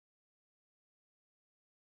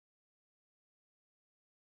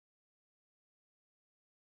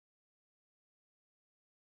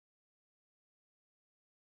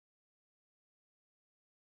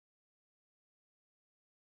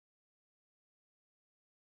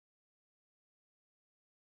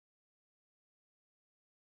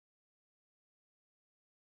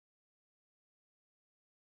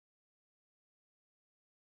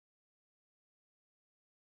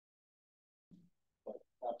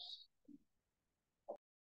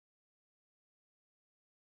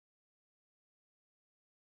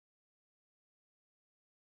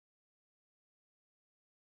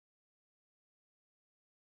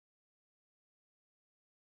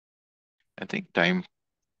I think time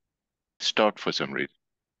stopped for some reason.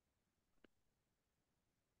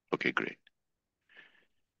 Okay, great.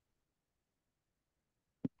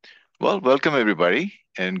 Well, welcome everybody,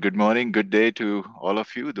 and good morning, good day to all of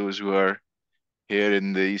you. Those who are here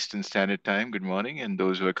in the Eastern Standard Time, good morning, and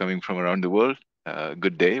those who are coming from around the world,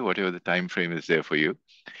 good day, whatever the time frame is there for you.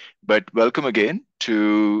 But welcome again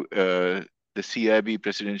to the CIB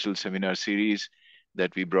Presidential Seminar Series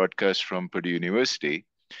that we broadcast from Purdue University.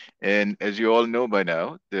 And as you all know by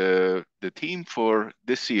now, the theme for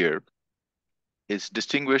this year is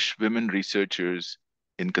Distinguished Women Researchers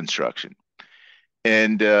in Construction.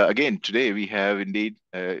 And again, today we have indeed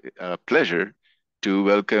a pleasure to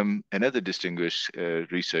welcome another distinguished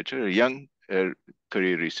researcher, a young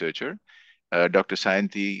career researcher, Dr.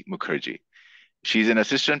 Sayanti Mukherjee. She's an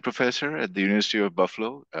assistant professor at the University of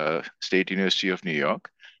Buffalo, State University of New York,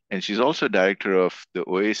 and she's also director of the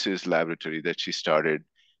Oasis Laboratory that she started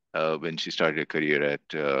when she started her career at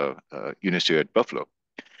University at Buffalo.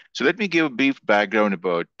 So let me give a brief background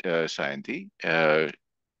about Sayanti.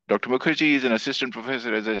 Dr. Mukherjee is an assistant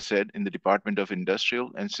professor, as I said, in the Department of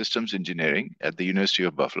Industrial and Systems Engineering at the University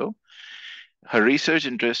of Buffalo. Her research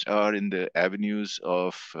interests are in the avenues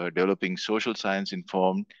of developing social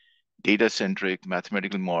science-informed, data-centric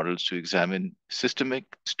mathematical models to examine systemic,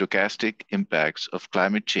 stochastic impacts of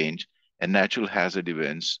climate change and natural hazard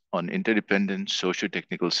events on interdependent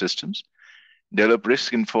socio-technical systems, develop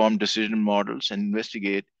risk-informed decision models, and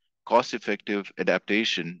investigate cost-effective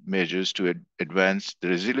adaptation measures to advance the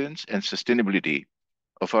resilience and sustainability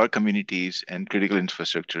of our communities and critical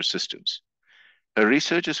infrastructure systems. Her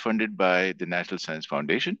research is funded by the National Science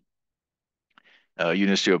Foundation,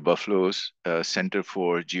 University of Buffalo's Center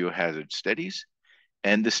for Geohazard Studies,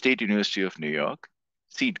 and the State University of New York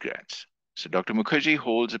seed grants. So Dr. Mukherjee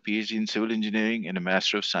holds a PhD in civil engineering and a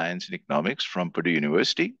Master of Science in economics from Purdue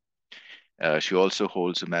University. She also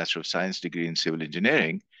holds a Master of Science degree in civil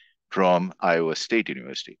engineering from Iowa State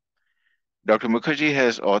University. Dr. Mukherjee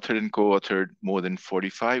has authored and co-authored more than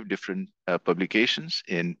 45 different publications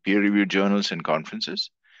in peer-reviewed journals and conferences,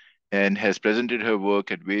 and has presented her work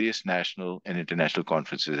at various national and international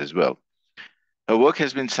conferences as well. Her work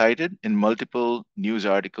has been cited in multiple news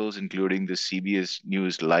articles, including the CBS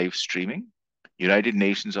News live streaming, United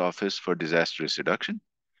Nations Office for Disaster Risk Reduction,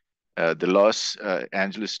 the Los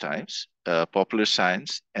Angeles Times, Popular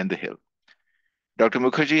Science, and The Hill. Dr.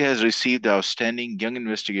 Mukherjee has received the Outstanding Young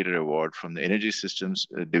Investigator Award from the Energy Systems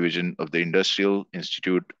Division of the Industrial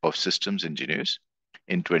Institute of Systems Engineers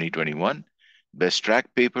in 2021, Best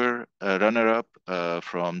Track Paper runner-up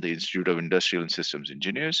from the Institute of Industrial and Systems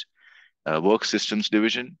Engineers, Work Systems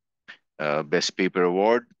Division, Best Paper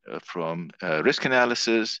Award from Risk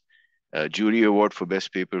Analysis, Jury Award for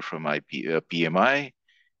Best Paper from PMI,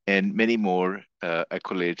 and many more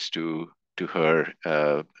accolades to her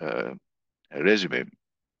resume.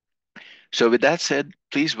 So with that said,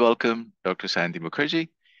 please welcome Dr. Sayanti Mukherjee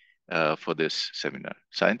for this seminar.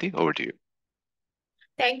 Sayanti, over to you.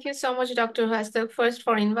 Thank you so much, Dr. Hastak, first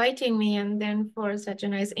for inviting me and then for such a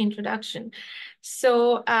nice introduction.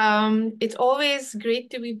 So it's always great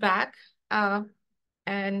to be back.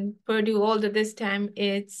 And Purdue, although this time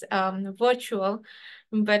it's virtual,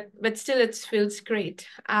 but still it feels great.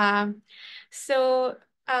 So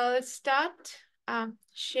I'll start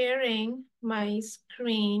sharing my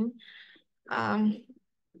screen. Let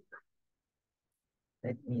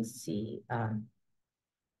me see.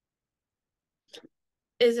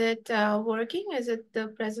 Is it working? Is it the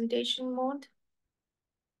presentation mode?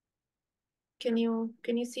 Can you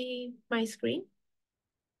see my screen?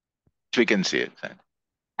 We can see it.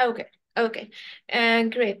 Okay, okay,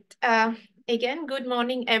 great. Again, good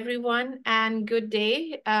morning, everyone, and good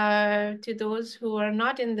day to those who are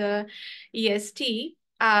not in the EST.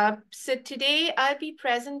 So today I'll be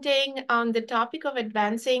presenting on the topic of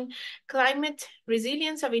advancing climate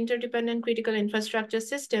resilience of interdependent critical infrastructure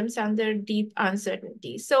systems under deep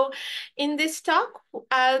uncertainty. So in this talk,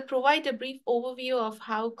 I'll provide a brief overview of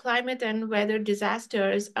how climate and weather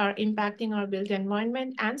disasters are impacting our built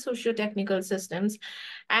environment and socio-technical systems,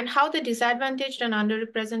 and how the disadvantaged and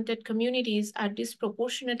underrepresented communities are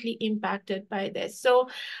disproportionately impacted by this. So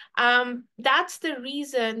that's the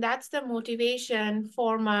reason, that's the motivation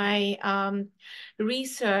for my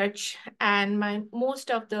research, and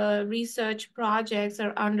most of the research projects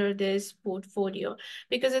are under this portfolio,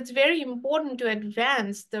 because it's very important to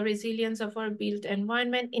advance the resilience of our built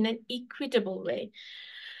environment in an equitable way.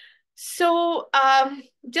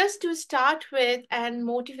 Just to start with and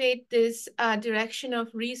motivate this direction of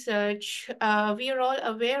research, we are all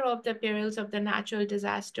aware of the perils of the natural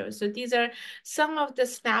disasters. So, these are some of the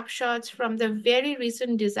snapshots from the very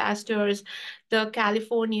recent disasters, the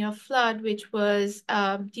California flood, which was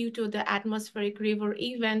due to the atmospheric river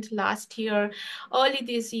event last year. Early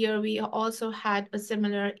this year, we also had a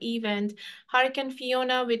similar event. Hurricane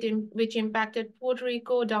Fiona, which impacted Puerto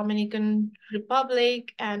Rico, Dominican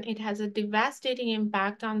Republic, and it has a devastating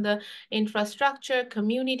impact on the infrastructure,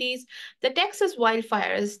 communities. The Texas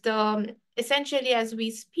wildfires, essentially as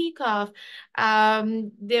we speak of,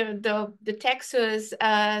 the Texas,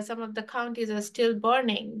 some of the counties are still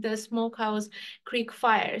burning. The Smokehouse Creek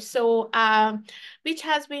fire, which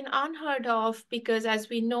has been unheard of because, as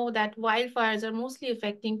we know, that wildfires are mostly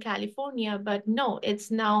affecting California, but no,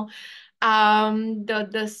 it's now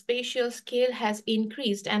the spatial scale has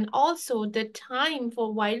increased, and also the time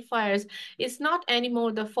for wildfires is not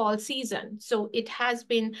anymore the fall season, so it has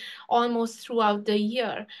been almost throughout the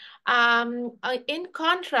year. In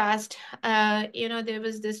contrast, there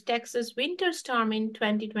was this Texas winter storm in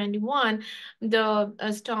 2021,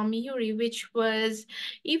 the storm Uri, which was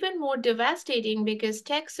even more devastating because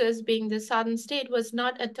Texas, being the southern state, was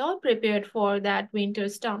not at all prepared for that winter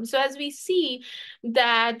storm. So as we see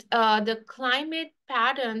that the climate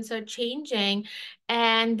patterns are changing,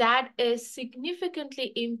 and that is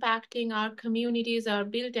significantly impacting our communities, our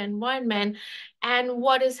built environment. And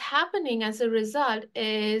what is happening as a result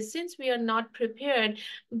is, since we are not prepared,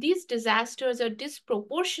 these disasters are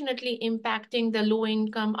disproportionately impacting the low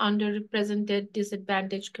income, underrepresented,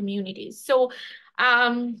 disadvantaged communities.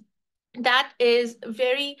 Um, that is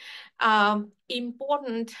very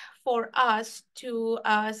important for us to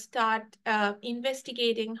start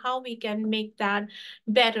investigating how we can make that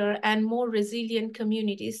better and more resilient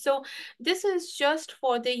communities. So this is just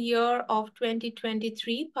for the year of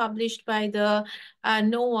 2023, published by the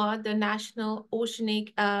NOAA, the National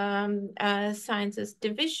Oceanic Sciences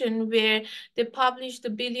Division, where they published the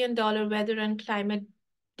 $1 billion weather and climate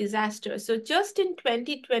disaster. So just in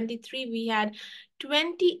 2023, we had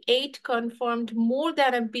 28 confirmed more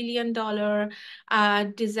than $1 billion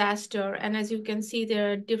disaster. And as you can see,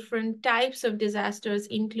 there are different types of disasters,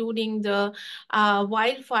 including the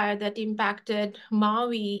wildfire that impacted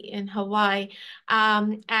Maui in Hawaii,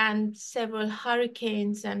 and several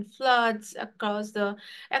hurricanes and floods across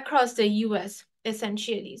the US,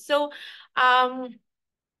 essentially. Um,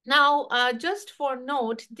 just for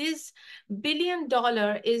note, this $1 billion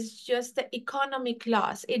is just the economic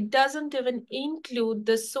loss. It doesn't even include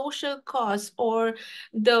the social costs or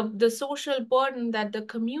the social burden that the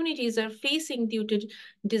communities are facing due to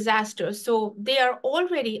disasters. So they are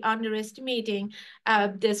already underestimating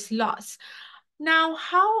this loss. Now,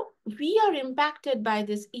 how we are impacted by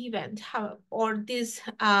this event, or this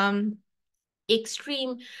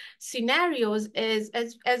extreme scenarios, is,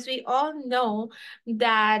 as we all know,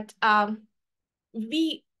 that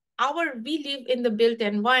we we live in the built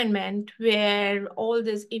environment where all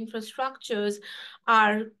these infrastructures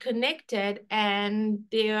are connected, and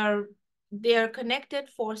they are connected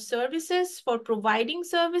for services, for providing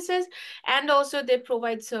services, and also they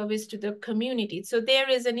provide service to the community. So there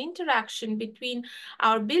is an interaction between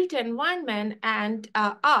our built environment and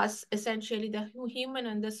us, essentially the human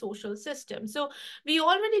and the social system. So we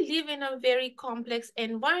already live in a very complex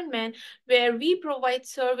environment where we provide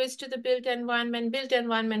service to the built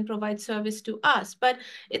environment provides service to us. But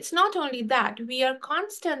it's not only that, we are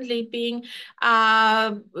constantly being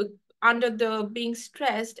uh, being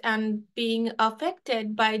stressed and being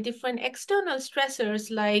affected by different external stressors,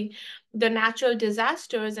 like the natural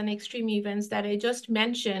disasters and extreme events that I just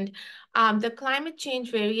mentioned, the climate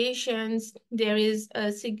change variations. There is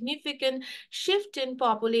a significant shift in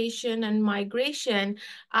population and migration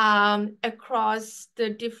across the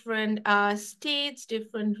different states,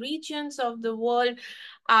 different regions of the world.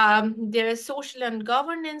 There are social and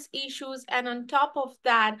governance issues. And on top of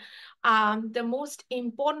that, the most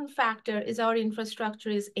important factor is our infrastructure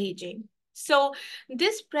is aging. So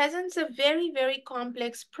this presents a very, very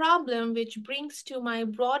complex problem, which brings to my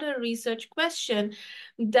broader research question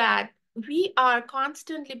that we are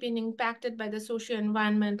constantly being impacted by the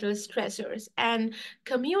socio-environmental stressors, and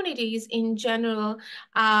communities in general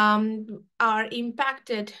are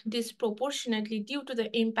impacted disproportionately due to the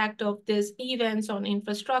impact of these events on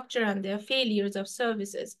infrastructure and their failures of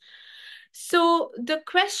services. So the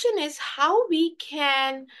question is how we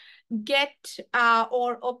can get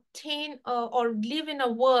or obtain or live in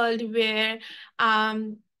a world where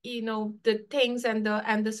the things and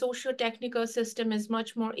the socio-technical system is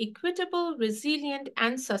much more equitable, resilient,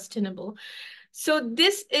 and sustainable. So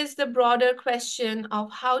this is the broader question of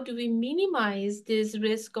how do we minimize this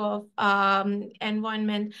risk of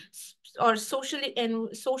environment or social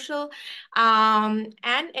and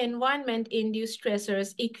environment induced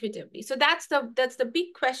stressors equitably. So that's the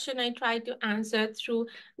big question I try to answer through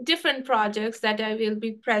different projects that I will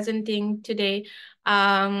be presenting today.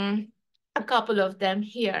 A couple of them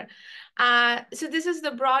here. So this is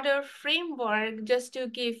the broader framework just to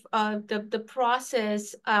give the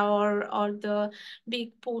process or the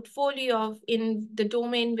big portfolio of in the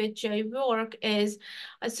domain which I work is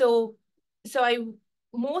so I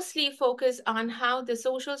mostly focus on how the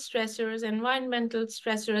social stressors, environmental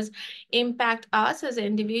stressors impact us as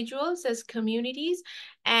individuals, as communities,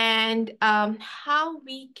 and how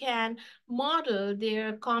we can model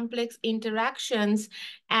their complex interactions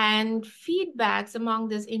and feedbacks among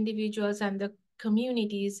these individuals and the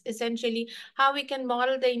communities, essentially how we can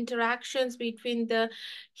model the interactions between the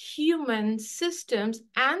human systems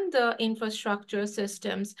and the infrastructure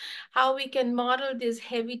systems, how we can model these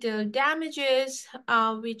habitable damages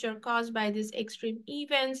which are caused by these extreme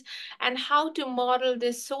events, and how to model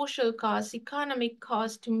this social cost, economic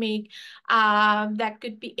cost to make that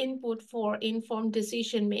could be input for informed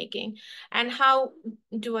decision making. And how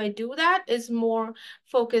do I do that is more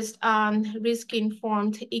focused on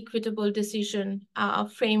risk-informed, equitable decision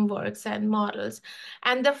frameworks and models.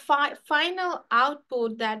 And the final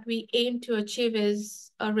output that we aim to achieve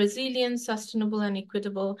is a resilient, sustainable, and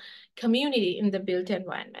equitable community in the built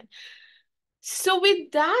environment. So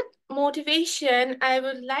with that motivation, I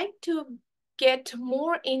would like to get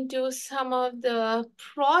more into some of the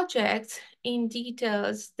projects in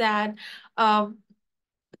details that uh,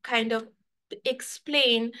 kind of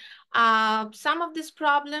explain some of these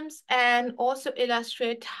problems and also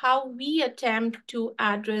illustrate how we attempt to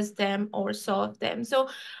address them or solve them. So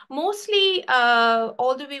mostly,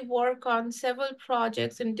 although we work on several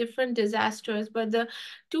projects in different disasters, but the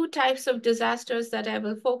two types of disasters that I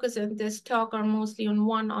will focus in this talk are mostly on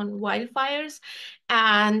one on wildfires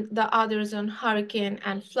and the others on hurricane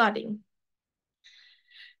and flooding.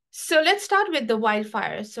 So let's start with the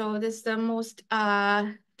wildfire. So this is the most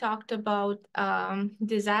talked about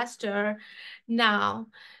disaster now.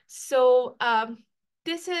 So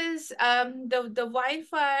this is the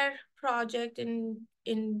wildfire project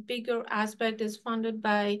in bigger aspect is funded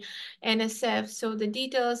by NSF. So the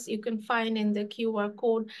details you can find in the QR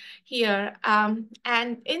code here. And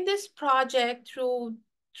in this project, through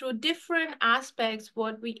different aspects,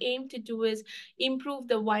 what we aim to do is improve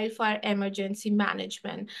the wildfire emergency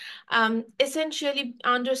management. Essentially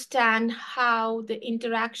understand how the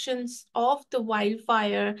interactions of the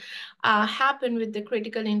wildfire happen with the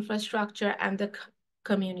critical infrastructure and the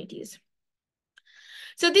communities.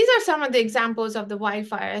 So these are some of the examples of the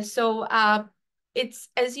wildfires. So it's,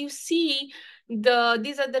 as you see,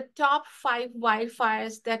 these are the top 5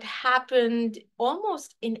 wildfires that happened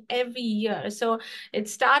almost in every year. So it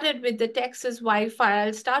started with the Texas wildfire.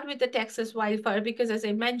 I'll start with the Texas wildfire because, as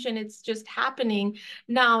I mentioned, it's just happening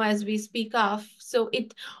now as we speak of. So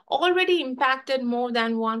it already impacted more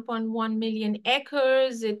than 1.1 million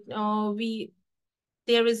acres.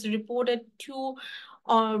 There is reported 2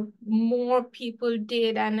 or more people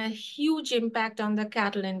did, and a huge impact on the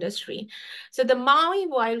cattle industry. So the Maui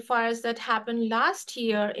wildfires that happened last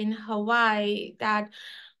year in Hawaii, that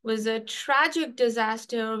was a tragic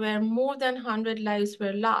disaster where more than 100 lives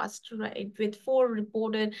were lost, right? With 4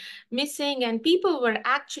 reported missing, and people were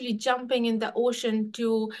actually jumping in the ocean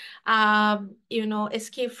to,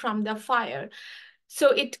 escape from the fire.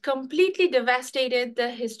 So it completely devastated the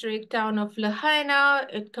historic town of Lahaina.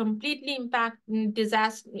 It completely impacted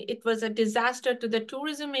disaster. It was a disaster to the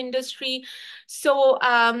tourism industry. So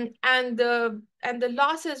and the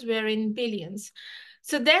losses were in billions.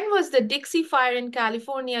 So then was the Dixie Fire in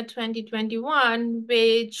California 2021,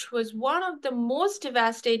 which was one of the most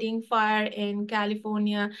devastating fire in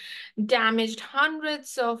California, damaged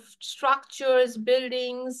hundreds of structures,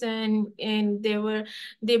 buildings, and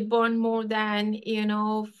they burned more than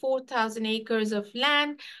 4,000 acres of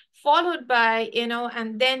land, followed by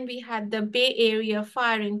and then we had the Bay Area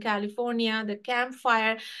fire in California, the Camp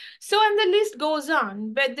Fire. So and the list goes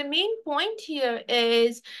on, but the main point here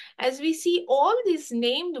is, as we see, all these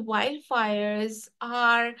named wildfires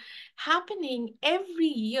are happening every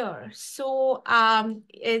year. So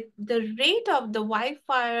the rate of the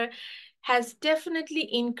wildfire has definitely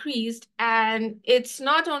increased, and it's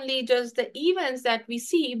not only just the events that we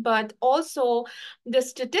see, but also the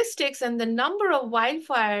statistics and the number of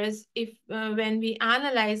wildfires. If when we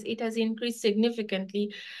analyze, it has increased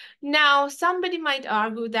significantly. Now somebody might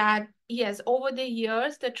argue that yes, over the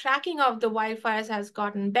years the tracking of the wildfires has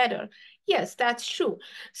gotten better. Yes, that's true.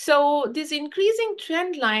 So this increasing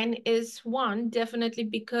trend line is one, definitely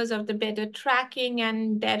because of the better tracking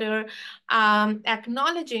and better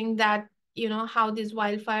acknowledging that, how these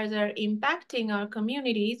wildfires are impacting our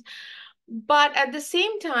communities. But at the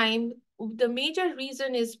same time, the major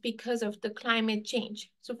reason is because of the climate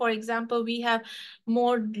change. So, for example, we have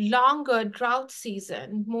more longer drought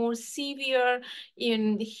season, more severe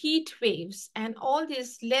in heat waves, and all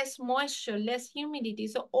this less moisture, less humidity.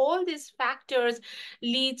 So, all these factors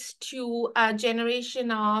leads to a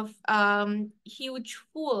generation of huge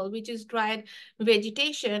pool, which is dried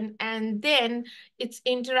vegetation, and then its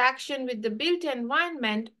interaction with the built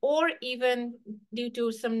environment, or even due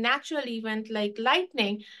to some natural event like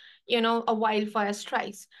lightning, a wildfire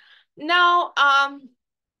strikes. Now,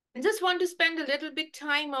 I just want to spend a little bit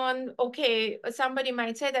time on, okay, somebody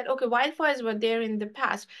might say that, okay, wildfires were there in the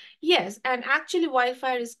past. Yes, and actually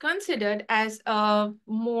wildfire is considered as a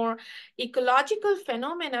more ecological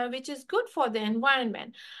phenomena, which is good for the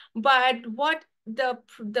environment. But what the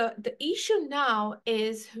issue now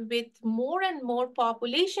is, with more and more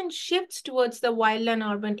population shifts towards the wildland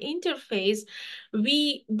urban interface,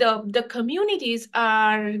 the communities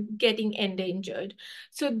are getting endangered.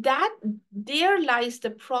 So that there lies the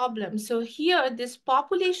problem. So here, this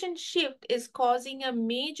population shift is causing a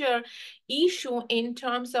major issue in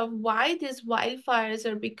terms of why these wildfires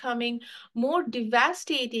are becoming more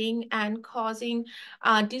devastating and causing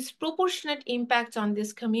disproportionate impacts on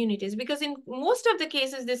these communities. Because in most of the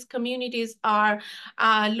cases, these communities are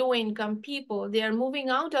low-income people. They are moving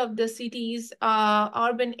out of the cities,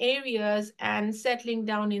 urban areas, and settling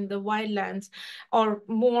down in the wildlands, or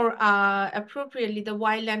more appropriately, the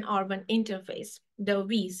wildland urban interface, the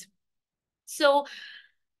WEAS. So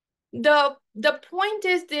the point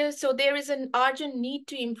is there, so there is an urgent need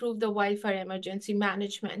to improve the wildfire emergency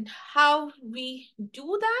management. How we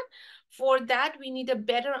do that? For that, we need a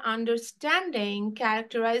better understanding,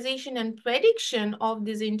 characterization, and prediction of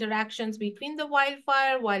these interactions between the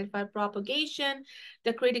wildfire propagation,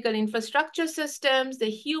 the critical infrastructure systems, the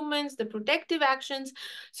humans, the protective actions.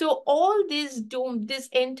 So all this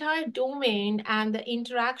entire domain and the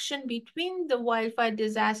interaction between the wildfire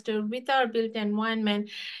disaster with our built environment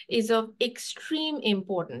is of extreme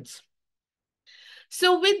importance.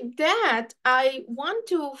 So with that, I want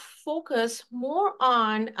to focus more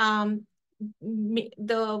on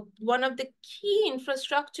the one of the key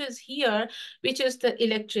infrastructures here, which is the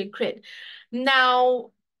electric grid.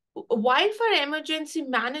 Now, wildfire emergency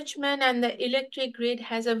management and the electric grid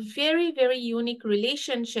has a very, very unique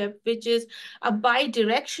relationship, which is a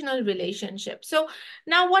bi-directional relationship. So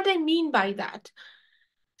now what I mean by that,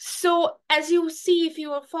 so as you see, if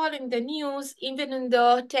you are following the news, even in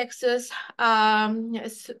the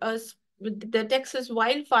the Texas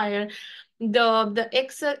wildfire, the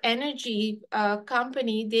Excel Energy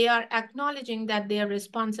company, they are acknowledging that they are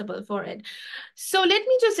responsible for it. So let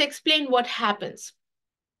me just explain what happens.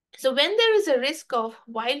 So when there is a risk of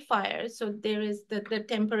wildfire, so there is the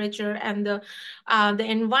temperature and the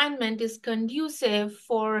environment is conducive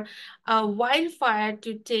for a wildfire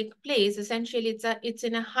to take place. Essentially, it's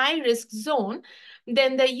in a high risk zone.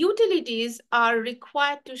 Then the utilities are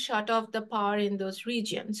required to shut off the power in those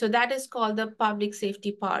regions. So that is called the public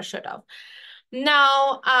safety power shutoff.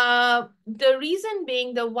 Now, the reason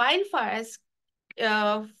being, the wildfires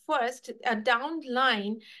first, a downed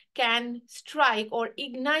line can strike or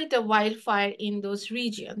ignite a wildfire in those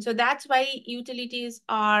regions. So that's why utilities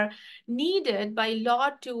are needed by law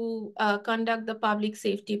to conduct the public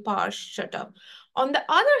safety power shutoff. On the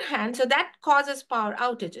other hand, so that causes power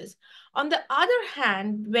outages. On the other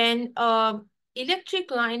hand, when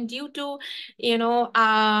electric line, due to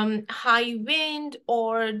high wind,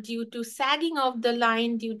 or due to sagging of the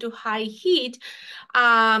line due to high heat,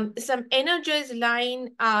 some energized line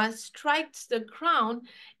strikes the ground,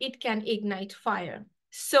 it can ignite fire.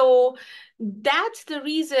 So that's the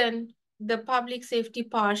reason the public safety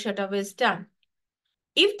power shutoff is done.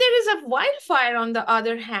 If there is a wildfire, on the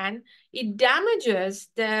other hand, it damages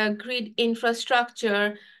the grid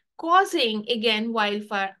infrastructure, causing again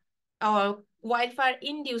wildfire or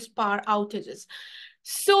wildfire-induced power outages.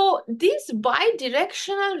 So this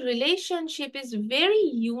bi-directional relationship is very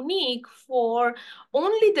unique for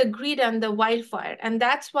only the grid and the wildfire. And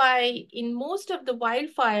that's why in most of the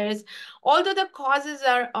wildfires, although the causes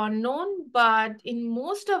are unknown, but in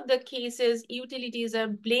most of the cases, utilities are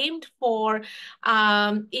blamed for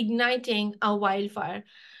igniting a wildfire.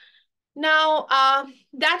 Now,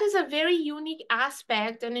 that is a very unique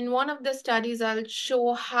aspect. And in one of the studies, I'll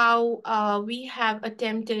show how we have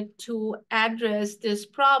attempted to address this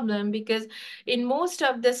problem, because in most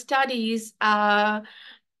of the studies,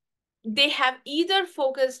 they have either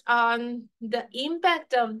focused on the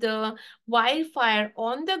impact of the wildfire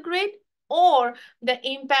on the grid, or the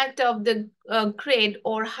impact of the grid,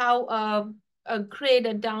 or how a grid,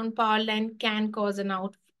 a down power line, can cause an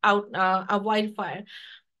a wildfire.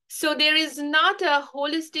 So there is not a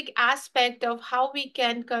holistic aspect of how we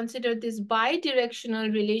can consider this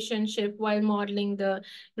bidirectional relationship while modeling the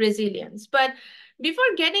resilience. But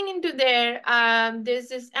before getting into there, there's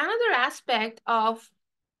this another aspect of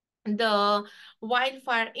the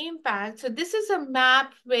wildfire impact. So this is a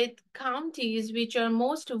map with counties which are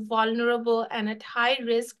most vulnerable and at high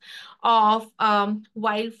risk of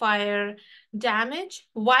wildfire damage,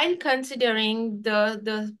 while considering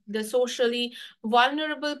the socially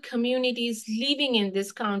vulnerable communities living in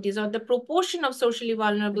these counties, or the proportion of socially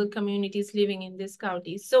vulnerable communities living in these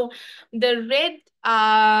counties. So the red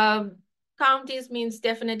counties means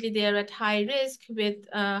definitely they are at high risk, with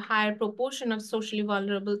a higher proportion of socially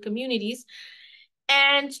vulnerable communities.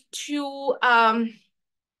 And to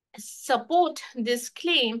support this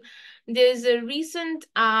claim, there's a recent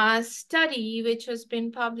study which has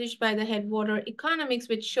been published by the Headwater Economics,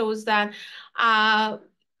 which shows that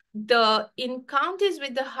in counties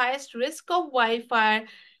with the highest risk of wildfire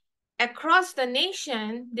across the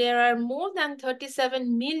nation, there are more than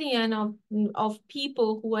 37 million of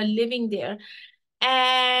people who are living there.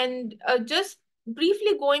 And just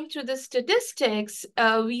briefly going through the statistics,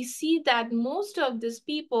 we see that most of these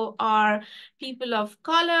people are people of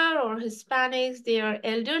color or Hispanics. They are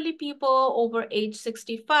elderly people over age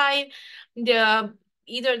 65. They're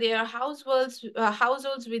either they are households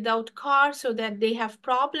without cars, so that they have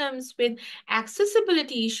problems with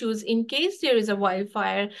accessibility issues in case there is a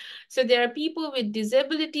wildfire. So there are people with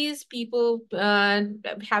disabilities, people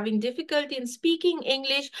having difficulty in speaking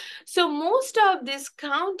English. So most of these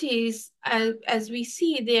counties, as we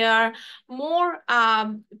see, there are more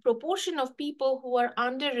proportion of people who are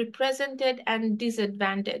underrepresented and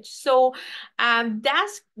disadvantaged. So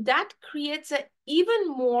that creates an even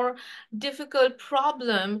more difficult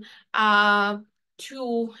problem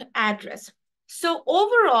to address. So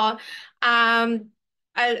overall,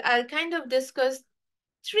 I'll kind of discuss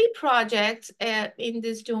three projects in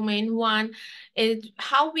this domain. One is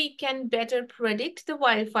how we can better predict the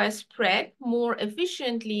wildfire spread more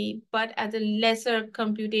efficiently, but at a lesser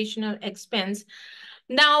computational expense.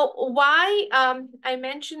 Now, why I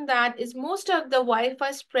mentioned that is most of the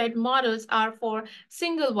wildfire spread models are for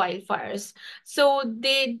single wildfires. So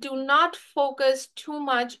they do not focus too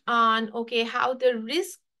much on, okay, how the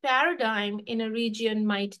risk paradigm in a region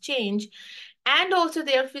might change. And also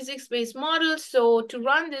they are physics-based models. So to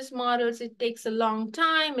run these models, it takes a long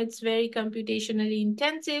time. It's very computationally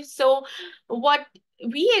intensive. So what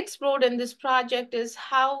we explored in this project is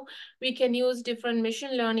how we can use different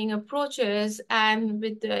machine learning approaches, and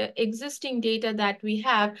with the existing data that we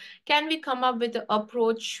have, can we come up with an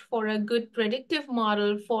approach for a good predictive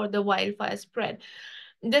model for the wildfire spread.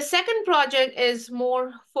 The second project is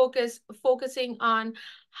more focusing on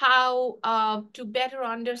how to better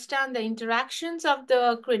understand the interactions of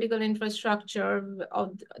the critical infrastructure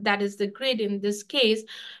of that is the grid in this case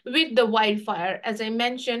with the wildfire. As I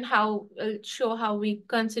mentioned, how show how we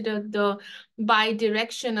consider the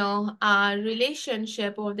bidirectional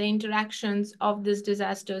relationship or the interactions of these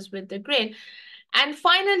disasters with the grid. And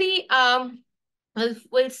finally,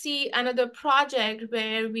 we'll see another project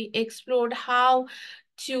where we explored how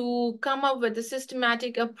to come up with a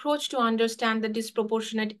systematic approach to understand the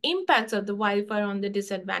disproportionate impacts of the wildfire on the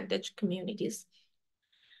disadvantaged communities.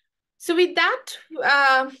 So with that,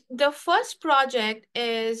 the first project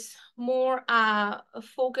is more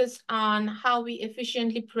focused on how we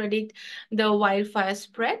efficiently predict the wildfire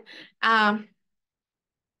spread.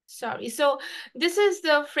 Sorry. So this is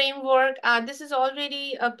the framework. This is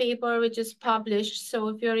already a paper which is published. So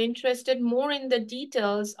if you're interested more in the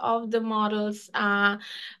details of the models,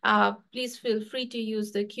 please feel free to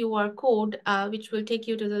use the QR code, which will take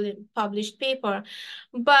you to the published paper.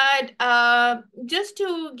 But just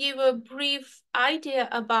to give a brief idea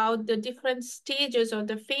about the different stages or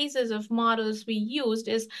the phases of models we used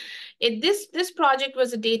is this project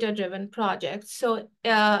was a data-driven project. So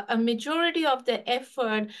a majority of the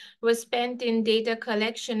effort was spent in data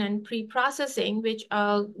collection and pre-processing, which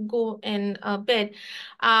I'll go in a bit.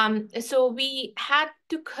 So we had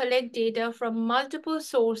to collect data from multiple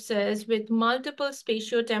sources with multiple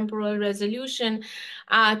spatiotemporal resolution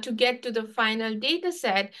to get to the final data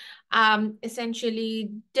set, essentially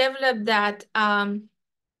develop that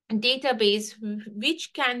database,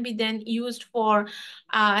 which can be then used for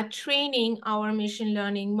training our machine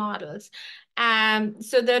learning models.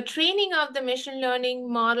 So the training of the machine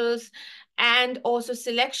learning models and also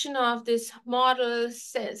selection of this model,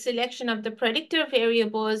 selection of the predictor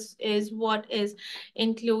variables is what is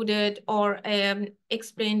included or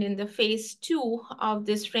explained in the phase 2 of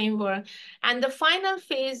this framework. And the final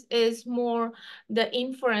phase is more the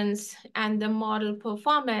inference and the model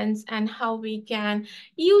performance and how we can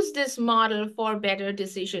use this model for better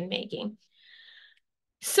decision making.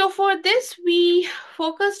 So for this, we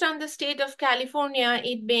focused on the state of California,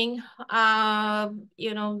 it being,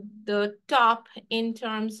 the top in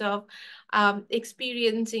terms of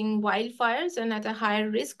experiencing wildfires and at a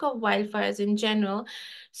higher risk of wildfires in general.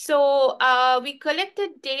 So we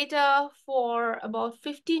collected data for about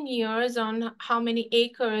 15 years on how many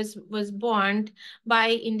acres was burned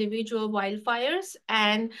by individual wildfires.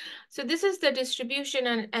 And so this is the distribution.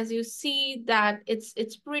 And as you see that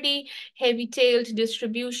it's pretty heavy-tailed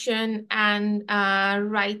distribution and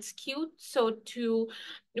right skewed. So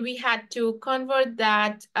we had to convert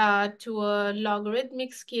that to a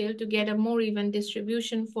logarithmic scale to get a more even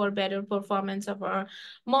distribution for better performance of our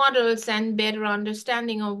models and better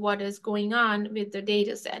understanding of what is going on with the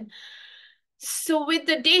data set. So with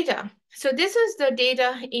the data, so this is the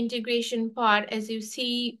data integration part. As you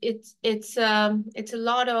see, it's a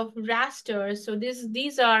lot of rasters. So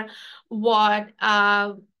these are what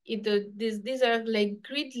these are like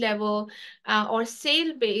grid level or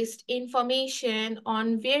sale based information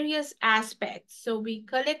on various aspects. So we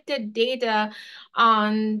collected data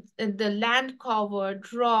on the land cover,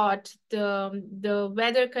 drought, the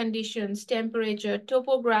weather conditions, temperature,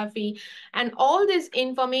 topography, and all this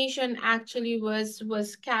information actually was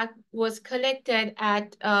collected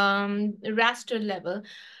at raster level.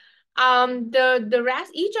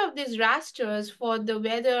 Each of these rasters for the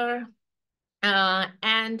weather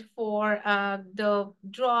and for the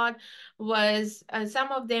drought was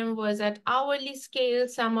some of them was at hourly scale,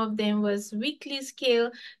 some of them was weekly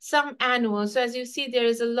scale, some annual. So as you see, there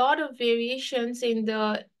is a lot of variations in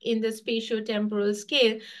the spatio-temporal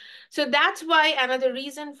scale. So that's why another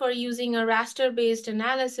reason for using a raster-based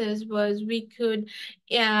analysis was we could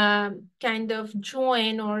kind of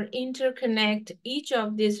join or interconnect each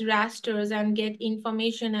of these rasters and get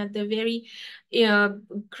information at the very uh,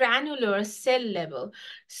 granular cell level.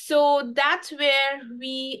 So that's where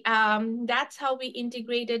that's how we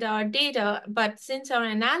integrated our data. But since our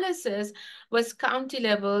analysis was county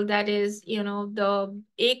level, that is, the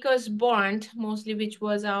acres burned mostly, which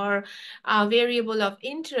was our variable of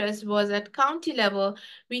interest was at county level,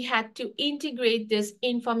 we had to integrate this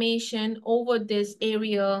information over this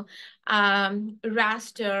area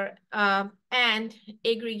raster and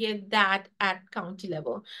aggregate that at county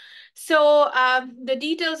level. So the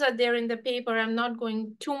details are there in the paper. I'm not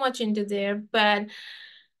going too much into there, but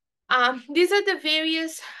these are the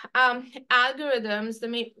various algorithms,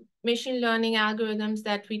 the machine learning algorithms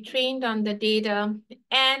that we trained on the data,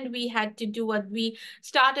 and we had to do what we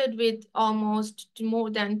started with almost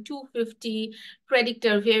more than 250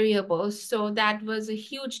 predictor variables. So that was a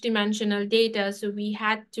huge dimensional data. So we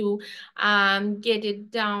had to get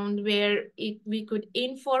it down where we could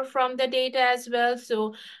infer from the data as well.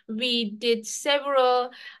 So we did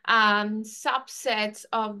several subsets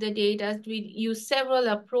of the data. We used several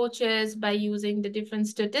approaches by using the different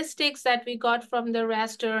statistics that we got from the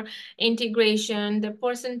raster integration, the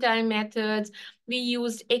percentile methods. We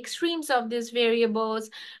used extremes of these variables.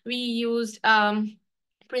 We used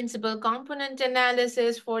principal component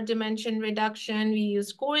analysis for dimension reduction. We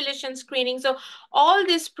use correlation screening. So all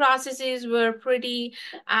these processes were pretty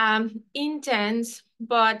intense,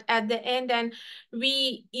 but at the end, and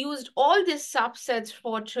we used all these subsets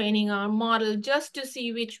for training our model just to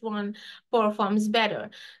see which one performs better.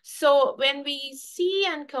 So when we see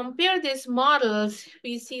and compare these models,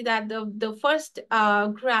 we see that the first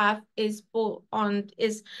graph is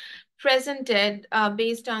presented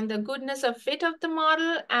based on the goodness of fit of the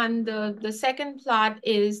model, and the second plot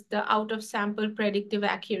is the out of sample predictive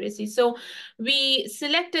accuracy. So we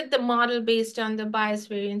selected the model based on the bias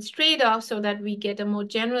variance trade-off so that we get a more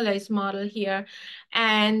generalized model here.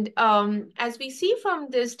 And as we see from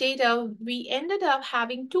this data, we ended up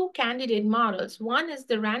having two candidate models. One is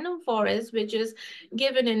the random forest, which is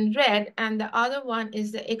given in red, and the other one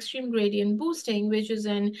is the extreme gradient boosting, which is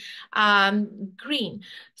in green.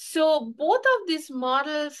 So both of these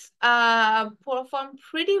models perform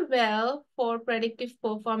pretty well for predictive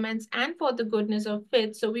performance and for the goodness of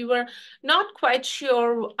fit. So we were not quite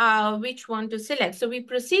sure which one to select. So we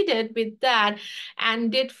proceeded with that and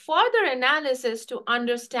did further analysis to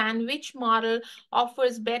understand which model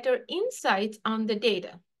offers better insights on the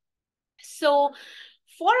data. So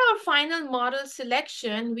For our final model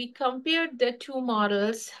selection, we compared the two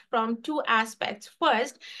models from two aspects.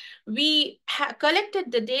 First, we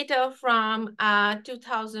collected the data from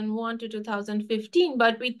 2001 to 2015,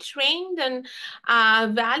 but we trained and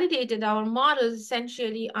validated our models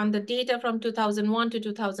essentially on the data from 2001 to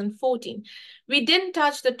 2014. We didn't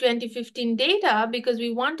touch the 2015 data because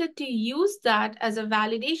we wanted to use that as a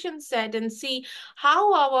validation set and see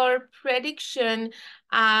how our prediction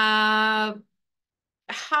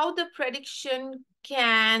how the prediction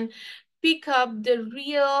can pick up the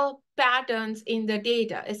real patterns in the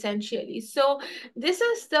data essentially. So this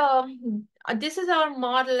is our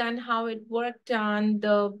model and how it worked on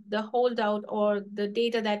the holdout or the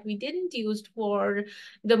data that we didn't use for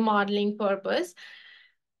the modeling purpose.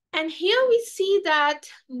 And here we see that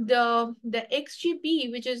the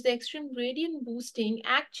XGB, which is the extreme gradient boosting,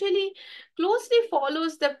 actually closely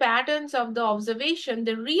follows the patterns of the observation,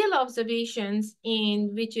 the real observations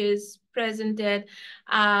in which is presented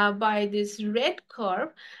by this red curve,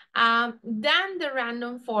 than the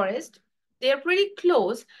random forest. They're pretty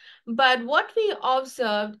close, but what we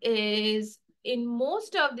observed is in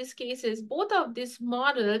most of these cases, both of these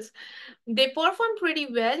models, they perform pretty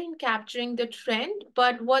well in capturing the trend,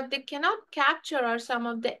 but what they cannot capture are some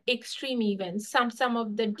of the extreme events, some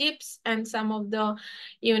of the dips and some of the,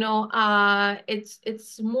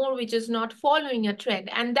 it's more which is not following a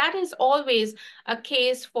trend. And that is always a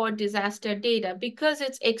case for disaster data. Because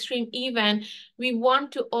it's extreme event, we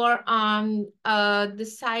want to err on the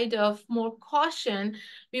side of more caution.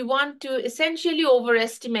 We want to essentially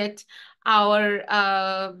overestimate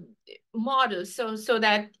our model so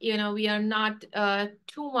that we are not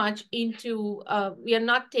too much into we are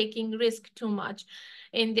not taking risk too much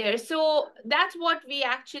in there. So that's what we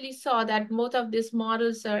actually saw, that both of these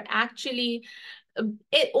models are actually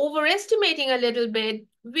overestimating a little bit,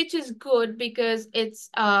 which is good because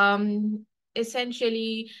it's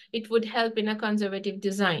essentially it would help in a conservative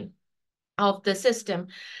design of the system.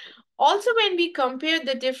 Also, when we compared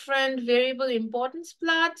the different variable importance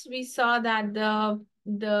plots, we saw that the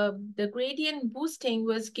gradient boosting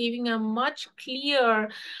was giving a much clearer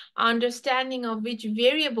understanding of which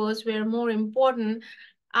variables were more important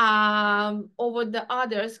over the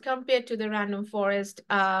others compared to the random forest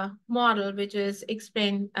model, which is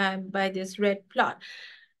explained by this red plot.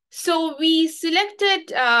 So we selected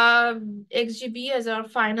XGB as our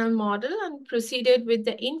final model and proceeded with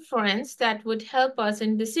the inference that would help us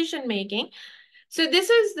in decision making. So this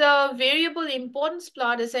is the variable importance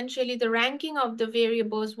plot, essentially the ranking of the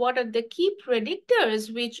variables. What are the key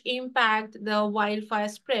predictors which impact the wildfire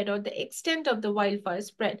spread or the extent of the wildfire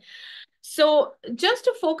spread? So just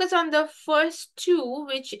to focus on the first two,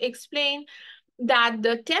 which explain that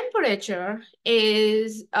the temperature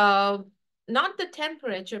is not the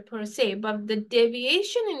temperature per se, but the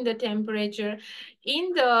deviation in the temperature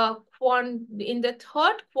in the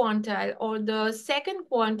third quantile or the second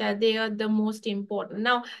quantile, they are the most important.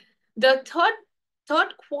 Now, the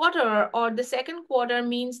third quarter or the second quarter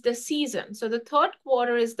means the season. So the third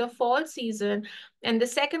quarter is the fall season and the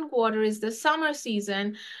second quarter is the summer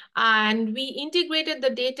season. And we integrated the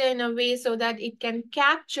data in a way so that it can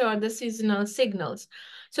capture the seasonal signals.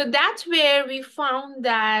 So that's where we found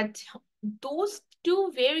that those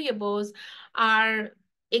two variables are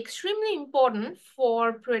extremely important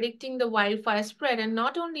for predicting the wildfire spread. And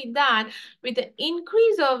not only that, with the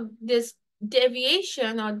increase of this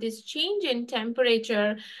deviation or this change in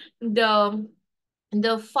temperature, the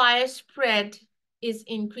fire spread is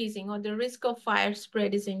increasing, or the risk of fire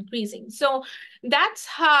spread is increasing. So that's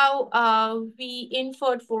how we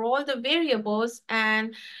inferred for all the variables.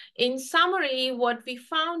 And in summary, what we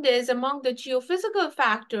found is among the geophysical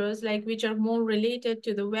factors, like which are more related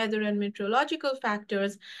to the weather and meteorological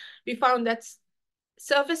factors, we found that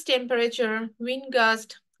surface temperature, wind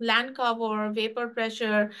gust, land cover, vapor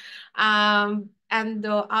pressure, and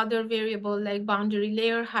the other variable like boundary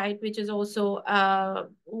layer height, which is also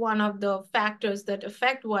one of the factors that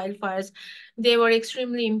affect wildfires, they were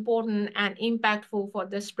extremely important and impactful for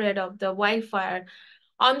the spread of the wildfire.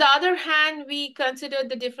 On the other hand, we considered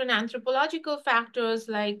the different anthropological factors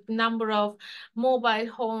like number of mobile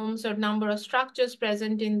homes or number of structures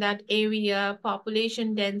present in that area,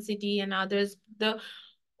 population density, and others. The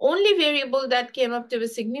only variable that came up to be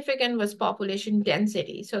significant was population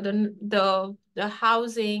density. So the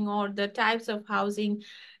housing or the types of housing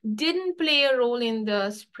didn't play a role in the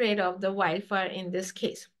spread of the wildfire in this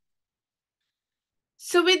case.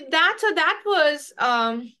 So with that, so that was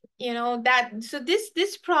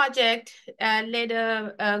this project led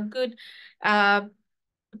a good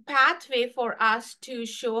pathway for us to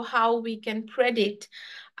show how we can predict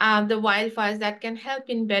the wildfires that can help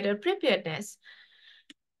in better preparedness.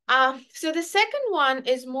 So the second one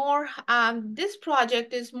is more, this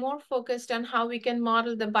project is more focused on how we can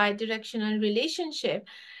model the bidirectional relationship.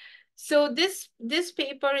 So this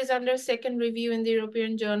paper is under second review in the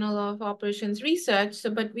European Journal of Operations Research. So,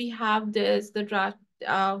 but we have the draft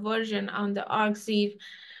version on the arXiv.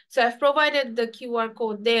 So I've provided the QR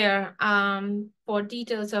code there for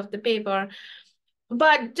details of the paper.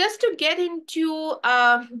 But just to get into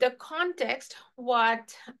the context,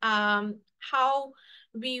 how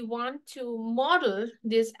we want to model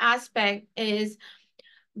this aspect is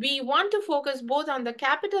we want to focus both on the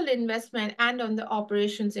capital investment and on the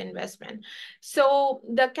operations investment. So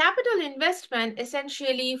the capital investment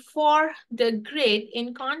essentially for the grid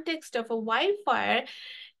in context of a wildfire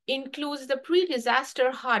includes the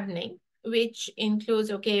pre-disaster hardening, which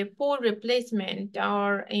includes, okay, pole replacement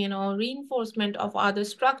or, reinforcement of other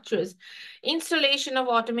structures, installation of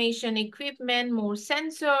automation equipment, more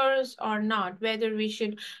sensors or not, whether we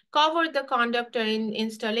should cover the conductor in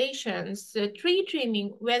installations, tree trimming,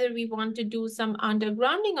 whether we want to do some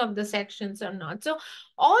undergrounding of the sections or not. So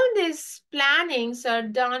all these plannings are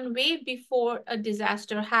done way before a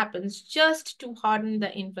disaster happens, just to harden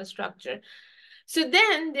the infrastructure. So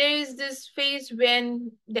then there is this phase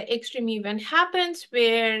when the extreme event happens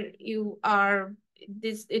where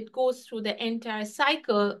it goes through the entire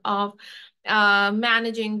cycle of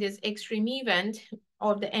managing this extreme event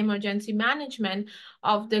of the emergency management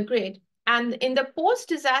of the grid. And in the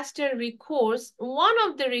post-disaster recourse, one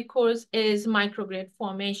of the recourse is microgrid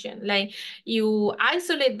formation. Like you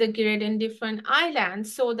isolate the grid in different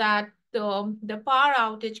islands so that the power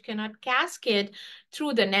outage cannot cascade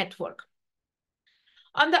through the network.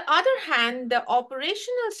 On the other hand, the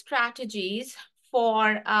operational strategies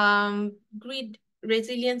for grid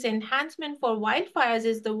resilience enhancement for wildfires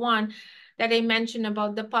is the one that I mentioned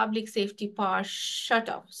about the public safety power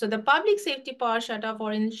shutoff. So the public safety power shutoff,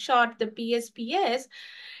 or in short, the PSPS,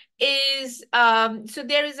 is so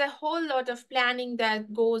there is a whole lot of planning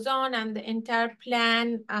that goes on, and the entire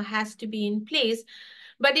plan has to be in place,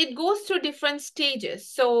 but it goes through different stages.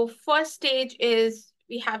 So first stage is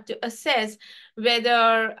we have to assess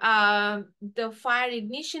whether the fire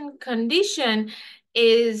ignition condition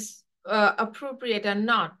is appropriate or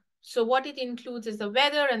not. So what it includes is the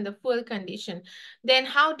weather and the fuel condition. Then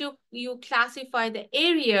how do you classify the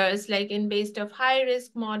areas like in based of high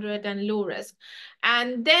risk, moderate, and low risk?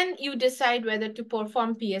 And then you decide whether to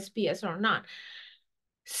perform PSPS or not.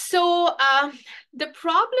 So the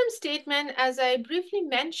problem statement, as I briefly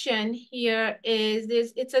mentioned here, is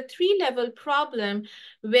this: it's a three-level problem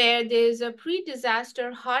where there's a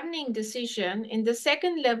pre-disaster hardening decision. In the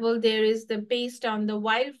second level, there is the based on the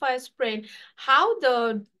wildfire spread, how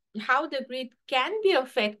the grid can be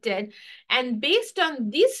affected. And based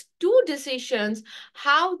on these two decisions,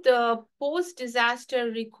 how the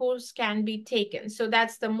post-disaster recourse can be taken. So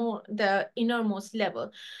that's the innermost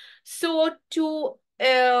level. So to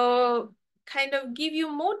kind of give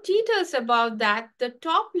you more details about that, the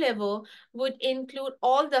top level would include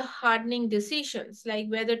all the hardening decisions, like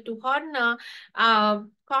whether to harden a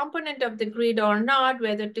component of the grid or not,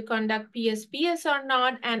 whether to conduct PSPS or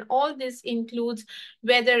not, and all this includes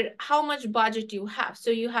whether how much budget you have. So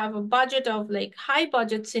you have a budget of like high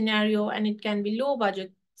budget scenario, and it can be low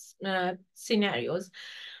budget scenarios.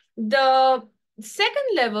 The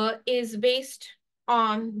second level is based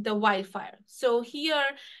on the wildfire. So here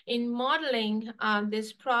in modeling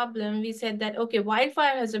this problem, we said that, okay,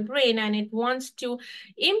 wildfire has a brain and it wants to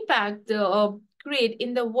impact the grid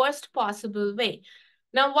in the worst possible way.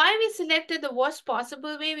 Now, why we selected the worst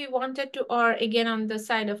possible way, we wanted to err again on the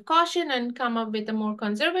side of caution and come up with a more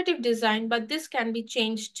conservative design, but this can be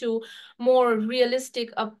changed to more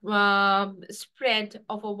realistic spread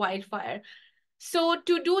of a wildfire. So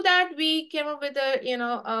to do that, we came up with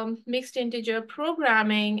a mixed integer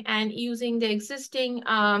programming, and using the existing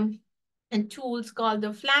and tools called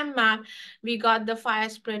the FLAM map, we got the fire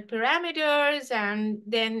spread parameters, and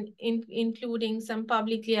then including some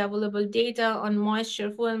publicly available data on moisture,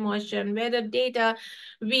 fuel moisture, and weather data,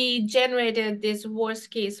 we generated this worst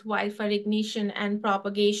case wildfire ignition and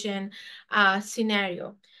propagation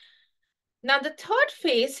scenario. Now the third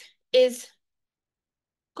phase is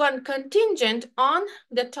contingent on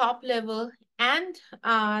the top level and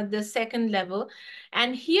the second level.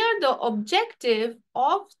 And here the objective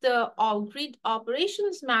of the grid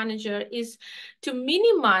operations manager is to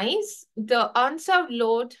minimize the unserved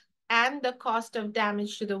load and the cost of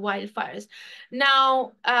damage to the wildfires.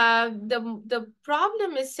 Now, the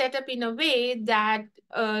problem is set up in a way that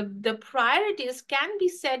the priorities can be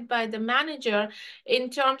set by the manager in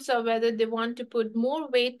terms of whether they want to put more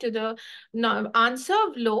weight to the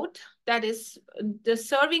unserved load. That is, the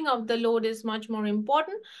serving of the load is much more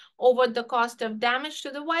important over the cost of damage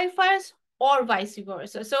to the wildfires, or vice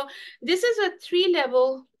versa. So this is a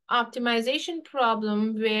three-level optimization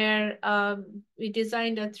problem where we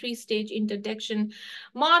designed a three-stage intersection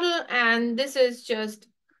model, and this is just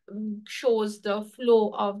shows the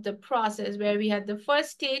flow of the process where we had the first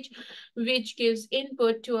stage which gives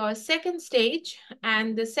input to our second stage,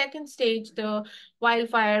 and the second stage, the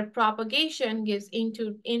wildfire propagation, gives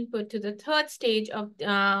into input to the third stage of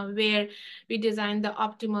where we design the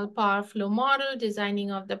optimal power flow model,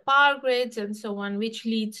 designing of the power grids and so on, which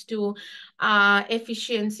leads to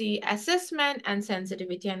efficiency assessment and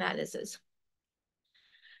sensitivity analysis.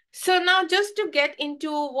 So now just to get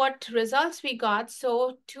into what results we got,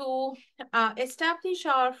 so to establish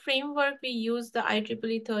our framework, we use the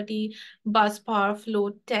IEEE 30 bus power flow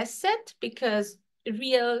test set because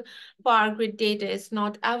real power grid data is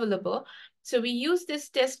not available. So we use this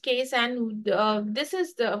test case, and this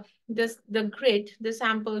is the grid, the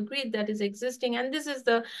sample grid that is existing, and this is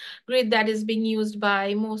the grid that is being used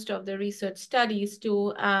by most of the research studies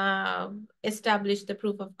to establish the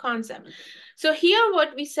proof of concept. So here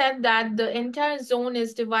what we said that the entire zone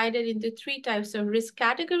is divided into three types of risk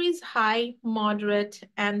categories: high, moderate,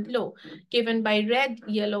 and low, given by red,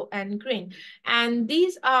 yellow, and green. And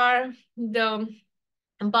these are the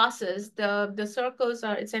buses. The circles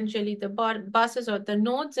are essentially the buses or the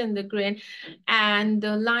nodes in the grid, and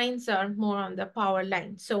the lines are more on the power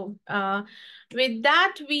line. So with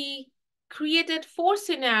that, we created four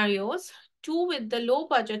scenarios, two with the low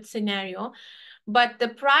budget scenario. But the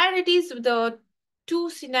priorities, the two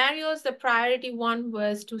scenarios, the priority one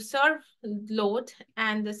was to serve load,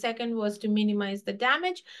 and the second was to minimize the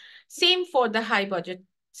damage. Same for the high budget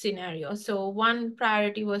scenario. So one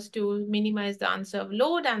priority was to minimize the unserved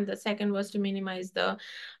load, and the second was to minimize the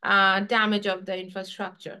damage of the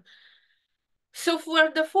infrastructure. So for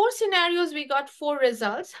the four scenarios, we got four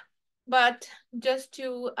results. But just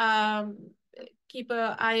to keep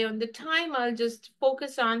an eye on the time, I'll just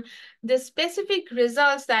focus on the specific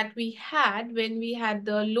results that we had when we had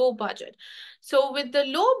the low budget. So with the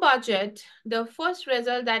low budget, the first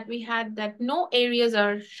result that we had, that no areas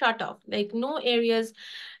are shut off, like no areas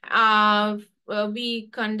we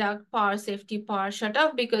conduct power safety power shut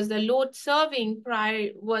off, because the load serving prior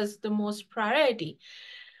was the most priority.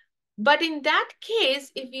 But in that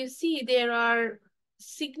case, if you see, there are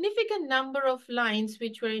significant number of lines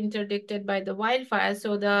which were interdicted by the wildfire.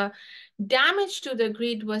 So the damage to the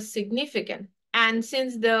grid was significant. And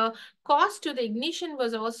since the cost to the ignition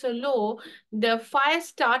was also low, the fire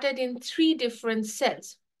started in three different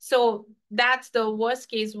cells. So that's the worst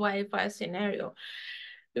case wildfire scenario.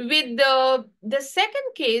 With the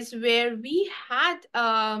second case, where we had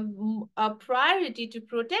a priority to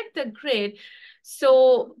protect the grid,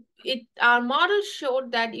 so our model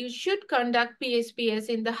showed that you should conduct PSPS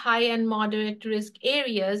in the high and moderate risk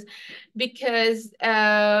areas, because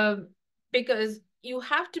you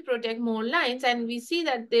have to protect more lines, and we see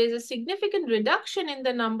that there's a significant reduction in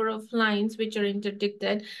the number of lines which are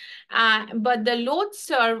interdicted, but the load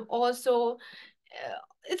serve also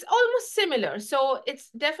it's almost similar. So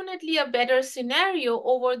it's definitely a better scenario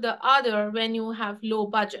over the other when you have low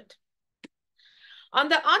budget. On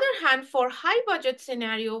the other hand, for high budget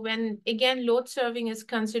scenario, when again load serving is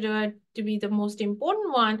considered to be the most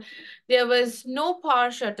important one, there was no power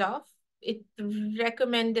shutoff. It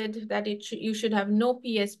recommended that you should have no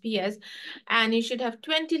PSPS, and you should have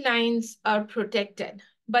 20 lines are protected.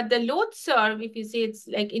 But the load serve, if you see, it's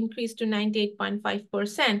like increased to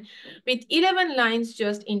 98.5% with 11 lines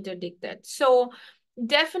just interdicted. So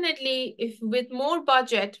definitely, if with more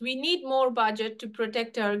budget, we need more budget to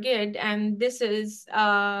protect our grid, and this is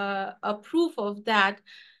a proof of that.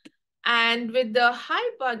 And with the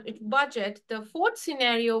high budget, the fourth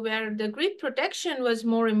scenario where the grid protection was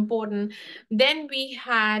more important, then we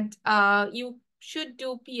had you should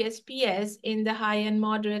do PSPS in the high and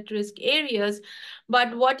moderate risk areas.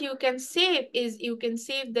 But what you can save is you can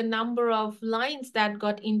save the number of lines that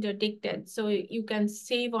got interdicted. So you can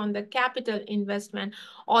save on the capital investment,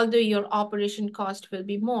 although your operation cost will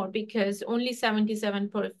be more because only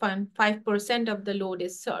 77.5% of the load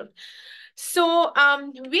is served. So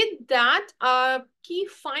with that, key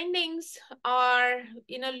findings are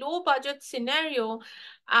in a low budget scenario,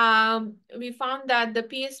 we found that the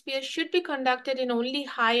PSPS should be conducted in only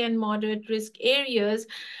high and moderate risk areas.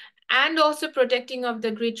 and also protecting of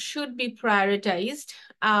the grid should be prioritized.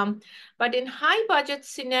 But in high budget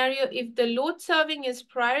scenario, if the load serving is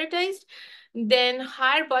prioritized, then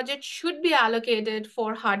higher budget should be allocated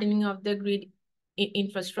for hardening of the grid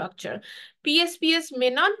infrastructure. PSPS may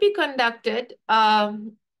not be conducted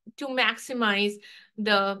to maximize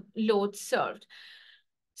the load served.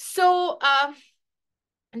 So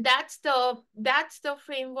that's the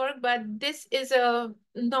framework, but this is a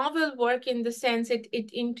novel work in the sense it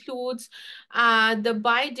includes the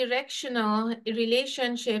bi-directional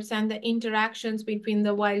relationships and the interactions between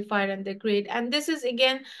the wildfire and the grid. And this is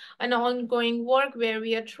again an ongoing work where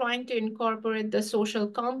we are trying to incorporate the social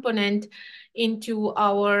component into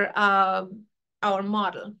our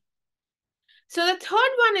model. So the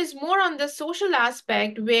third one is more on the social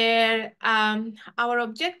aspect, where our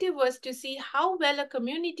objective was to see how well a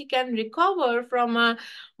community can recover from a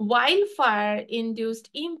wildfire-induced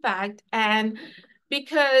impact. And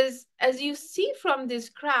because as you see from this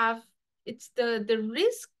graph, it's the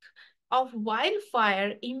risk of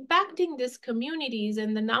wildfire impacting these communities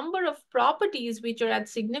and the number of properties which are at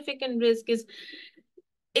significant risk is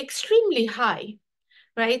extremely high.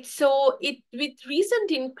 Right. So with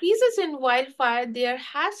recent increases in wildfire, there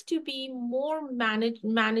has to be more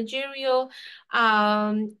managerial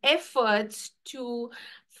efforts to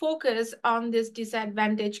focus on these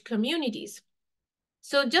disadvantaged communities.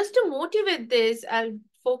 So just to motivate this, I'll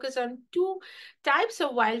focus on two types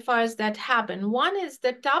of wildfires that happen. One is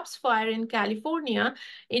the Tubbs fire in California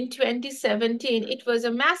in 2017. It was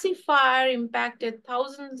a massive fire, impacted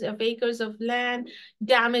thousands of acres of land,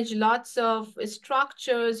 damaged lots of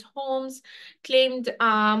structures, homes, claimed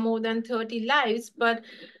more than 30 lives. But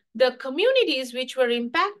the communities which were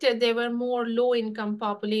impacted, they were more low-income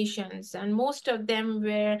populations, and most of them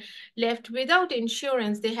were left without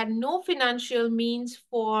insurance. They had no financial means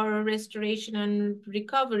for restoration and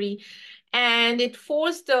recovery, and it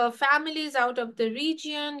forced the families out of the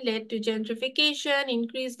region, led to gentrification,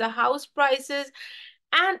 increased the house prices,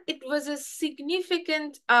 and it was a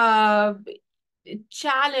significant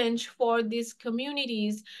challenge for these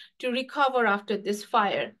communities to recover after this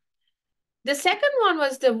fire. The second one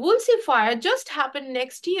was the Woolsey fire, just happened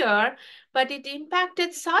next year, but it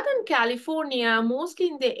impacted Southern California, mostly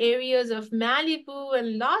in the areas of Malibu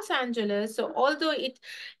and Los Angeles. So although it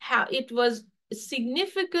was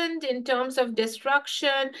significant in terms of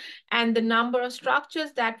destruction and the number of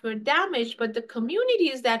structures that were damaged, but the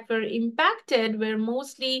communities that were impacted were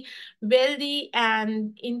mostly wealthy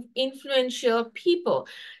and influential people.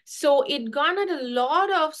 So it garnered a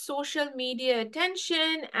lot of social media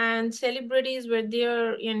attention, and celebrities were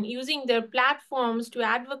there in using their platforms to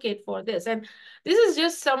advocate for this. And this is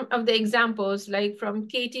just some of the examples, like from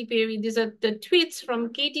Katy Perry. These are the tweets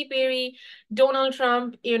from Katy Perry, Donald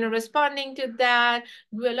Trump, responding to that,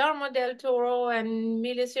 Guillermo del Toro and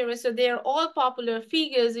Miley Cyrus. So they're all popular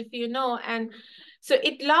figures, if you know. And so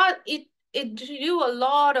it drew a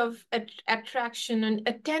lot of attraction and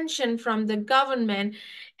attention from the government.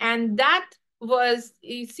 And that was,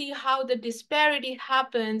 you see how the disparity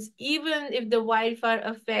happens, even if the wildfire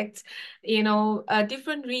affects,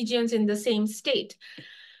 different regions in the same state.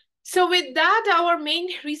 So with that, our main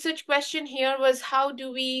research question here was, how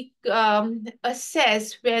do we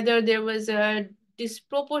assess whether there was a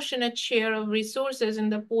disproportionate share of resources in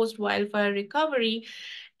the post-wildfire recovery?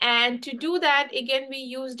 And to do that, again, we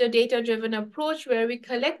used a data-driven approach where we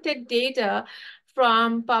collected data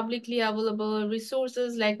from publicly available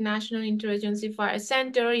resources like National Interagency Fire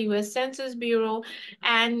Center, U.S. Census Bureau,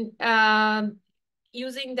 and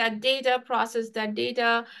using that data, process that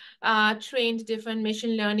data, trained different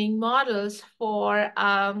machine learning models for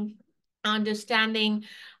understanding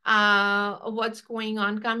what's going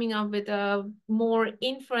on, coming up with a more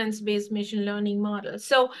inference-based machine learning model.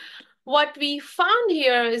 So what we found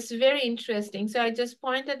here is very interesting. So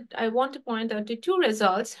I want to point out to two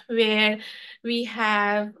results where we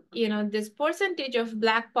have, this percentage of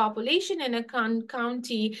Black population in a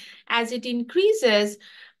county, as it increases,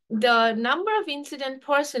 the number of incident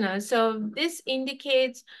personnel. So this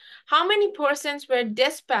indicates how many persons were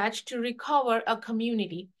dispatched to recover a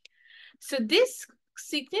community. So this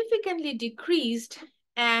significantly decreased,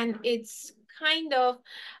 and it's kind of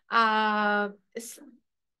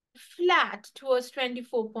flat towards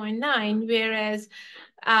 24.9, whereas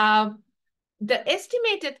the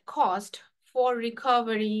estimated cost for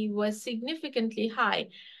recovery was significantly high.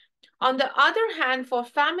 On the other hand, for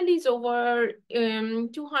families over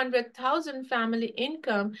 200,000 family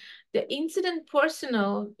income, the incident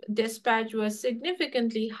personnel dispatch was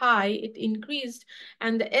significantly high. It increased,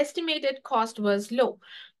 and the estimated cost was low.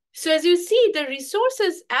 So as you see, the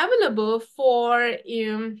resources available for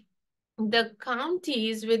the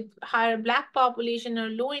counties with higher black population or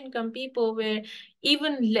low income people were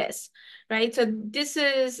even less, right? So this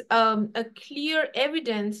is a clear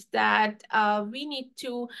evidence that we need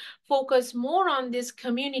to focus more on these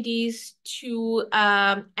communities to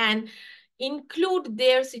and include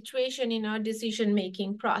their situation in our decision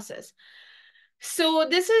making process. So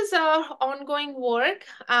this is our ongoing work.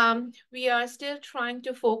 We are still trying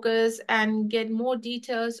to focus and get more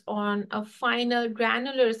details on a final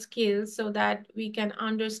granular scale so that we can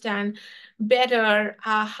understand better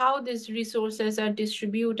how these resources are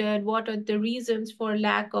distributed, what are the reasons for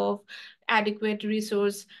lack of adequate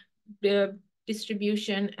resource uh,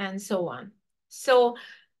 distribution, and so on. So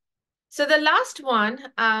the last one,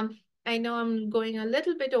 I know I'm going a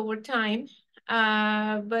little bit over time,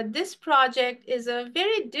 but this project is a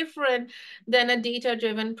very different than a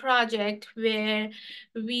data-driven project where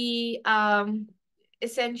we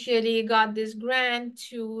essentially got this grant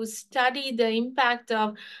to study the impact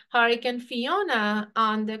of Hurricane Fiona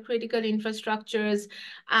on the critical infrastructures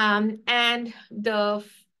and their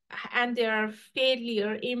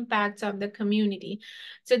failure impacts on the community.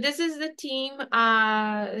 So this is the team.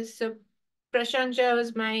 So Prashanja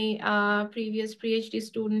was my previous PhD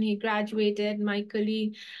student. He graduated. My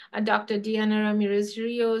colleague, Dr. Diana Ramirez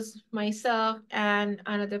Rios, myself, and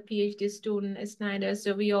another PhD student, Snyder.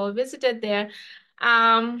 So we all visited there.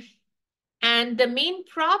 Um, and the main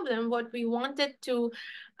problem, what we wanted to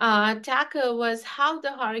tackle was how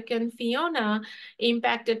the Hurricane Fiona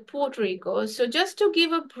impacted Puerto Rico. So just to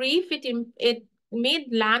give a brief, it made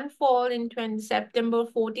landfall in September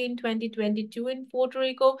 14, 2022 in Puerto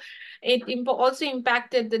Rico. It also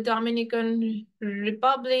impacted the Dominican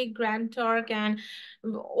Republic, Grand Turk, and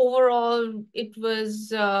overall it was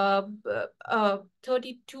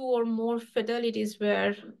 32 or more fatalities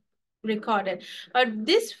were recorded. But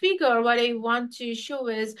this figure, what I want to show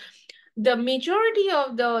is the majority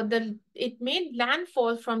of the it made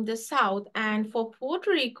landfall from the south, and for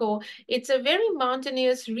Puerto Rico it's a very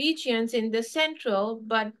mountainous regions in the central,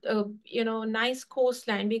 but nice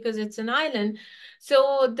coastline because it's an island.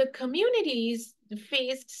 So the communities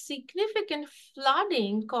faced significant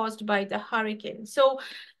flooding caused by the hurricane. So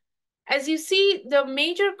as you see, the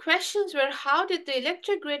major questions were how did the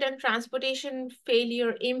electric grid and transportation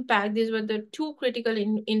failure impact? These were the two critical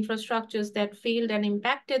infrastructures that failed and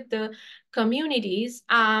impacted the communities.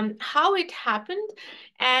 How it happened,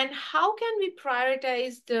 and how can we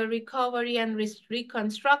prioritize the recovery and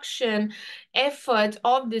reconstruction efforts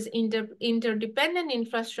of this interdependent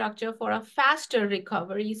infrastructure for a faster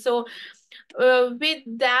recovery? So, with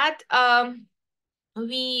that,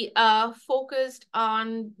 we focused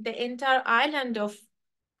on the entire island of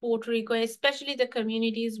Puerto Rico, especially the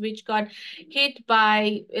communities which got hit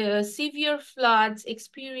by severe floods,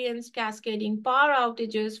 experienced cascading power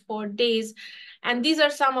outages for days. And these are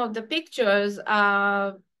some of the pictures.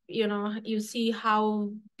 You see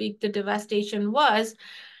how big the devastation was.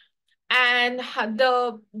 And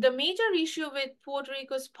the major issue with Puerto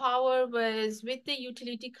Rico's power was with the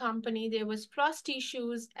utility company. There was trust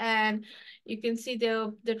issues, and you can see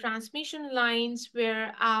the transmission lines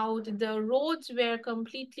were out, the roads were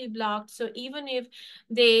completely blocked. So even if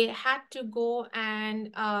they had to go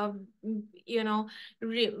and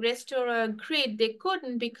restore a grid, they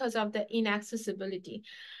couldn't because of the inaccessibility.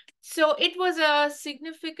 So it was a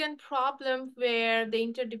significant problem where the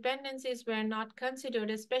interdependencies were not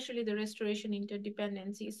considered, especially the restoration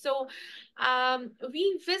interdependencies. So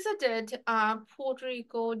we visited Puerto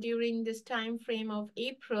Rico during this time frame of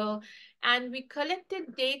April, and we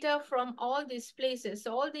collected data from all these places.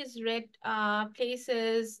 So all these red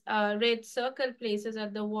places, red circle places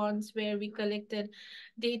are the ones where we collected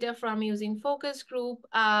data from using focus group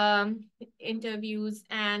interviews,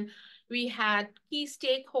 and we had key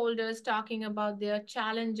stakeholders talking about their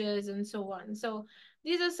challenges and so on. So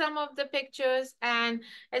these are some of the pictures. And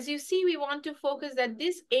as you see, we want to focus that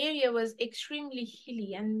this area was extremely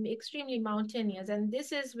hilly and extremely mountainous. And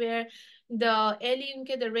this is where the El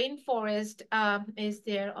Yunque, the rainforest is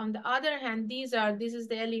there. On the other hand, this is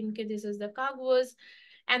the El Yunque, this is the Caguas,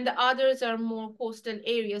 and the others are more coastal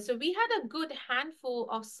areas. So we had a good handful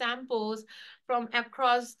of samples from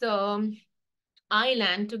across the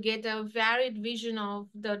island to get a varied vision of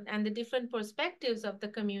the different perspectives of the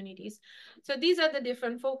communities. So these are the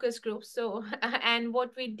different focus groups. So and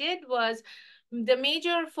what we did was the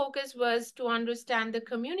major focus was to understand the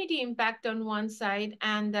community impact on one side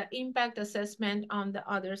and the impact assessment on the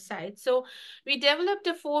other side. So we developed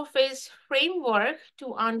a four-phase framework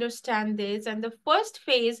to understand this. And the first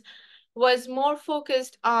phase was more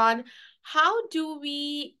focused on how do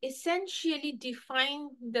we essentially define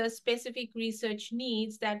the specific research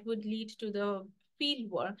needs that would lead to the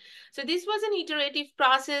field work? So this was an iterative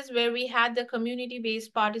process where we had the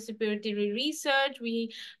community-based participatory research.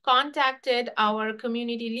 We contacted our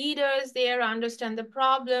community leaders there, understand the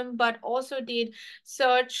problem, but also did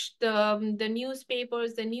search the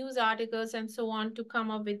newspapers, the news articles, and so on to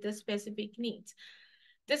come up with the specific needs.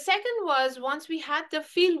 The second was, once we had the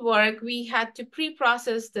field work, we had to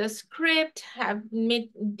pre-process the script,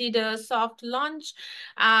 did a soft launch,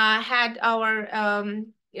 had our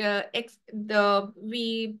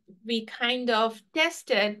we kind of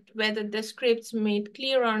tested whether the scripts made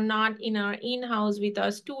clear or not in our in-house with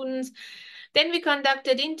our students. Then we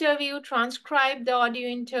conducted interview, transcribed the audio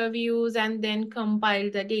interviews, and then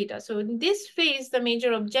compiled the data. So in this phase, the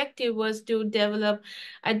major objective was to develop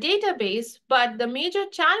a database, but the major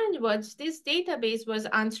challenge was this database was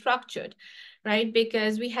unstructured, right?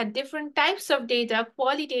 Because we had different types of data,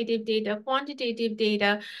 qualitative data, quantitative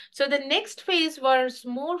data. So the next phase was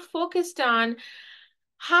more focused on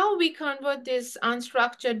how we convert this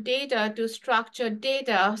unstructured data to structured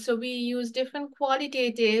data. So we use different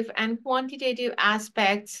qualitative and quantitative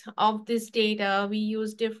aspects of this data. We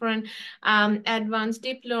use different advanced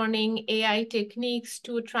deep learning AI techniques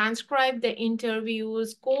to transcribe the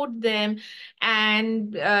interviews, code them,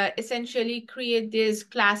 and essentially create this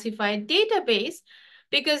classified database,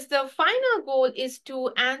 because the final goal is to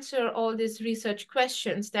answer all these research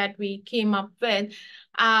questions that we came up with.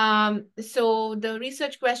 So the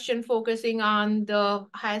research question focusing on the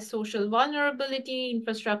high social vulnerability,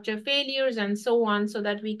 infrastructure failures, and so on, so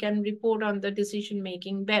that we can report on the decision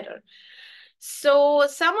making better. So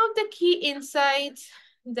some of the key insights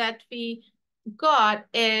that we got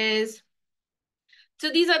is, so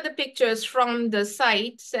these are the pictures from the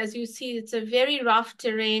site. As you see, it's a very rough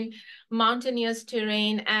terrain, mountainous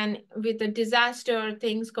terrain, and with the disaster,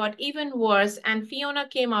 things got even worse. And Fiona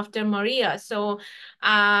came after Maria. So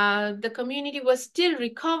the community was still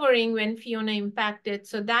recovering when Fiona impacted.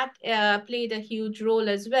 So that played a huge role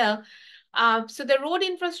as well. So the road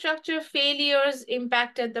infrastructure failures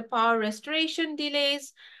impacted the power restoration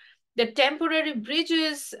delays. The temporary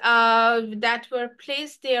bridges that were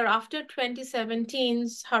placed there after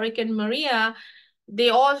 2017's Hurricane Maria, they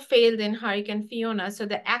all failed in Hurricane Fiona. So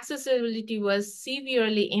the accessibility was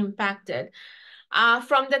severely impacted.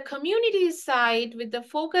 From the community side, with the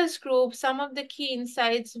focus group, some of the key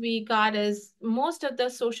insights we got is most of the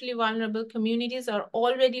socially vulnerable communities are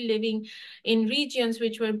already living in regions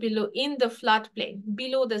which were below in the floodplain,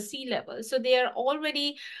 below the sea level. So they are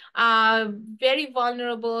already very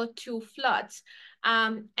vulnerable to floods.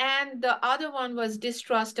 And the other one was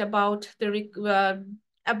distrust about the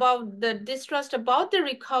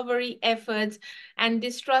recovery efforts and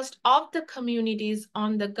distrust of the communities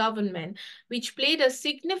on the government, which played a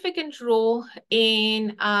significant role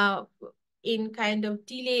in kind of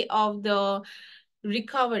delay of the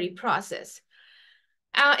recovery process.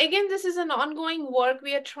 Again, this is an ongoing work.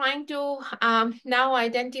 We are trying to now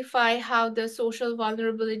identify how the social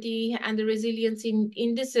vulnerability and the resilience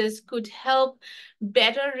indices could help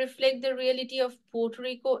better reflect the reality of Puerto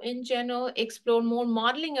Rico in general, explore more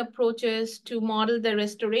modeling approaches to model the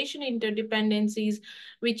restoration interdependencies,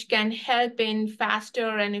 which can help in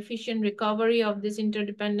faster and efficient recovery of this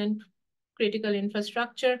interdependent critical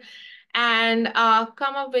infrastructure, and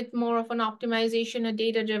come up with more of an optimization, a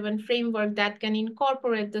data-driven framework that can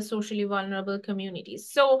incorporate the socially vulnerable communities.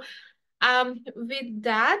 So with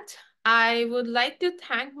that, I would like to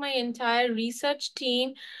thank my entire research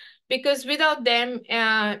team, because without them,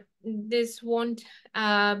 this won't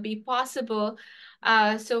be possible.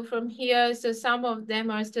 So from here, so some of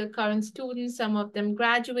them are still current students, some of them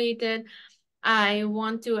graduated. I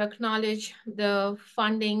want to acknowledge the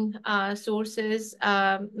funding sources,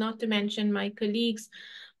 not to mention my colleagues,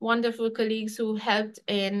 wonderful colleagues who helped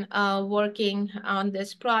in working on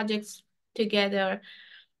this projects together.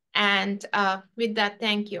 And with that,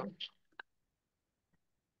 thank you.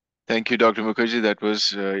 Thank you, Dr. Mukherjee. That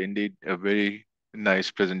was indeed a very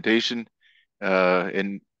nice presentation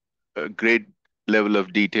in a great level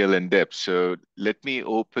of detail and depth. So let me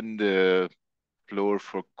open the floor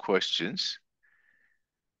for questions.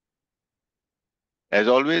 As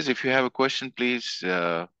always, if you have a question, please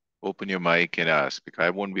open your mic and ask, because I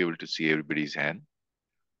won't be able to see everybody's hand.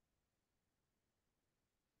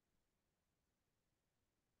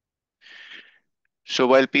 So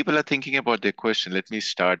while people are thinking about their question, let me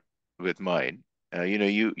start with mine.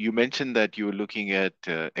 You mentioned that you were looking at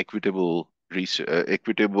equitable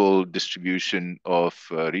distribution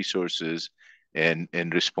of resources and in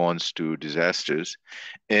response to disasters,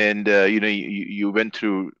 and you went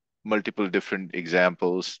through multiple different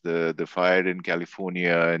examples, the fire in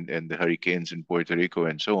California and the hurricanes in Puerto Rico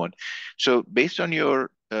and so on. So based on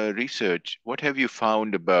your research, what have you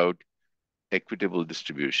found about equitable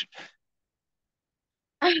distribution?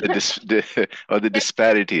 Or the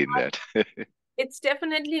disparity in that? It's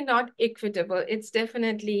definitely not equitable. It's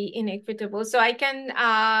definitely inequitable. So I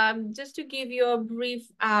can just to give you a brief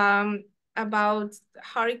about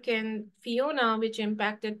Hurricane Fiona, which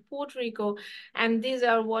impacted Puerto Rico, and these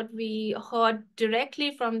are what we heard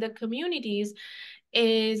directly from the communities.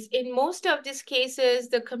 Is in most of these cases,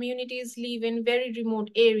 the communities live in very remote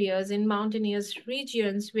areas in mountainous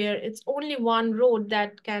regions where it's only one road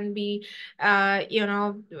that can be, that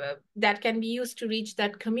can be used to reach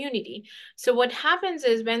that community. So what happens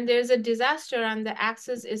is when there's a disaster and the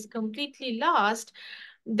access is completely lost,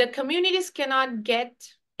 the communities cannot get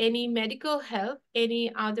any medical help,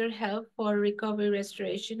 any other help for recovery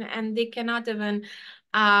restoration, and they cannot even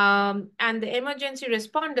and the emergency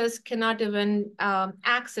responders cannot even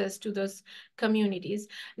access to those communities.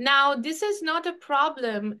 Now, this is not a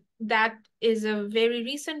problem that is a very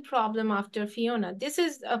recent problem after Fiona. This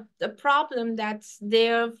is a problem that's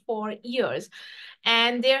there for years.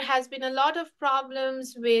 And there has been a lot of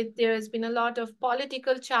problems with, there has been a lot of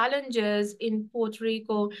political challenges in Puerto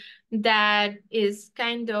Rico that is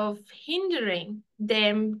kind of hindering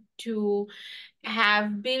them to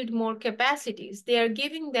have built more capacities. They are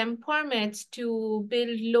giving them permits to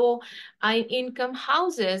build low income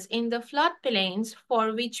houses in the floodplains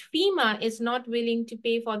for which FEMA is not willing to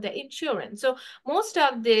pay for the insurance. So most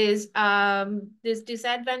of this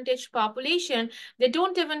disadvantaged population, they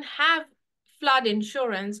don't even have flood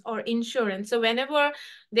insurance or insurance. So whenever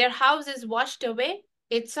their house is washed away,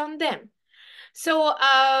 it's on them. So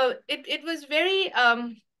it was very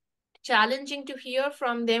challenging to hear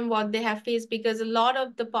from them what they have faced, because a lot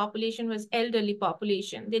of the population was elderly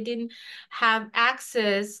population. They didn't have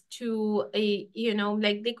access to a,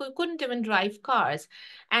 like they couldn't even drive cars.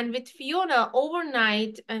 And with Fiona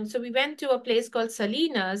overnight, and so we went to a place called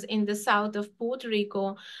Salinas in the south of Puerto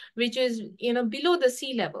Rico, which is, below the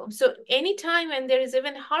sea level. So anytime when there is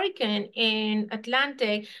even a hurricane in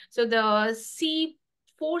Atlantic, so the sea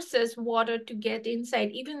forces water to get inside,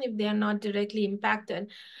 even if they are not directly impacted.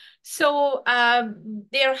 So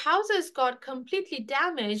their houses got completely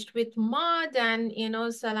damaged with mud and,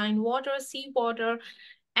 saline water, seawater,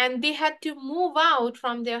 and they had to move out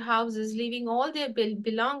from their houses, leaving all their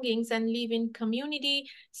belongings and live in community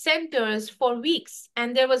centers for weeks.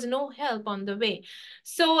 And there was no help on the way.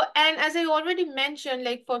 So, and as I already mentioned,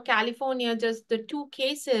 like for California, just the two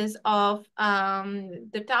cases of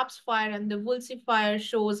the Tops fire and the Woolsey fire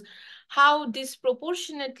shows how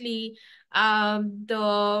disproportionately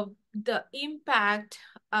the impact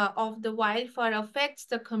of the wildfire affects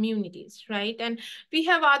the communities, right? And we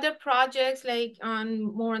have other projects like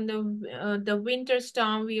on the winter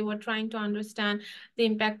storm. We were trying to understand the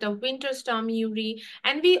impact of winter storm Uri,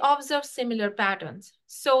 and we observe similar patterns.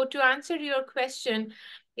 So to answer your question,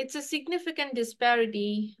 it's a significant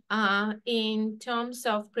disparity in terms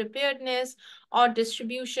of preparedness or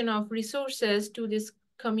distribution of resources to these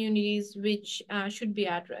communities, which should be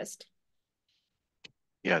addressed.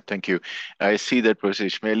 Yeah, thank you. I see that Professor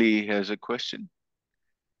Ismaili has a question.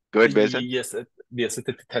 Go ahead, Bezat. Yes, yes.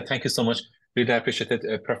 Thank you so much. Really appreciate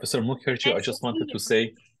it, Professor Mukherjee. I just wanted to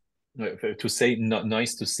say,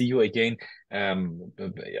 nice to see you again.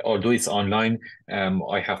 Although it's online,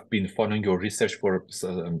 I have been following your research for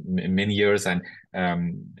many years, and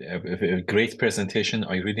a great presentation.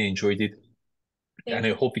 I really enjoyed it. And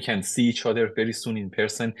I hope we can see each other very soon in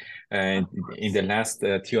person. And in the last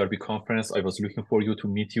TRB conference, I was looking for you to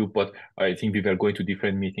meet you, but I think we were going to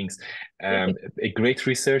different meetings. A great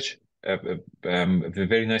research, a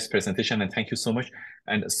very nice presentation, and thank you so much.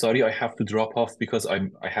 And sorry, I have to drop off because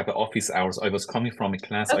I have office hours. I was coming from a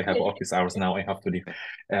class. I have office hours now. I have to leave.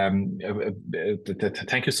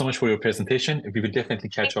 Thank you so much for your presentation. We will definitely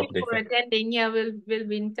catch up later. Thank you for attending. Yeah, we'll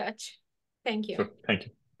be in touch. Thank you. Sure. Thank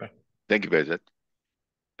you. Bye. Thank you, Bezat.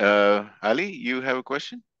 Ali, you have a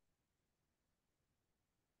question?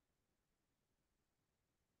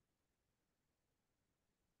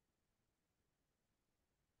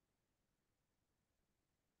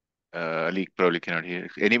 Ali probably cannot hear.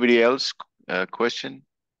 Anybody else? Question?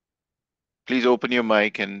 Please open your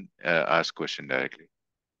mic and ask question directly.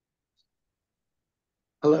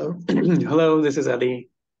 Hello, hello. This is Ali.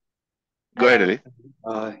 Go ahead, Ali.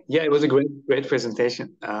 Yeah, it was a great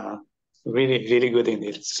presentation. Really good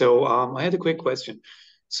indeed. So I had a quick question.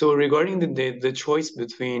 So regarding the choice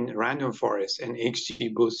between random forest and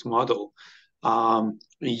XG boost model,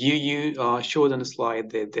 You showed on the slide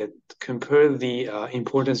that compare the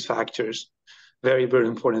importance factors, variable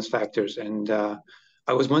importance factors, and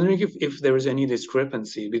I was wondering if there was any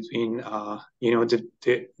discrepancy between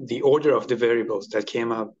the order of the variables that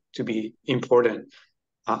came out to be important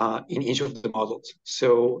in each of the models.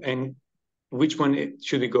 So, and which one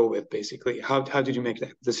should we go with, basically? How did you make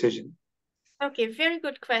that decision? Okay, very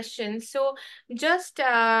good question. So just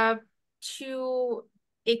to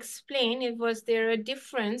explain, it was there a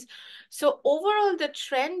difference. So overall, the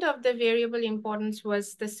trend of the variable importance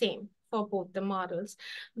was the same for both the models.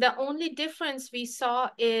 The only difference we saw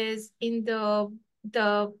is in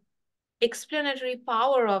the explanatory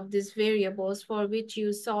power of these variables, for which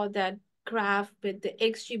you saw that graph with the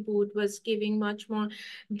XGBoost was giving much more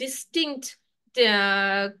distinct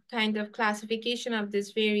kind of classification of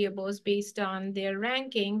these variables based on their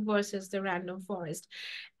ranking versus the random forest.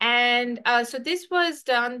 And so this was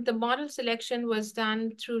done, the model selection was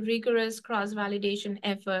done through rigorous cross-validation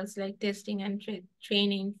efforts like testing and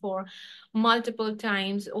training for multiple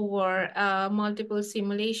times over multiple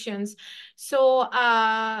simulations. So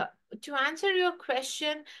to answer your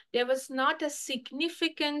question, there was not a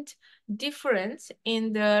significant difference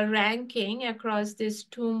in the ranking across these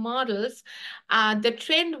two models. The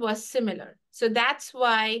trend was similar. So that's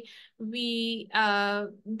why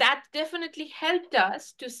that definitely helped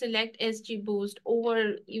us to select XGBoost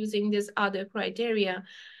over using this other criteria,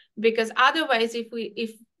 because otherwise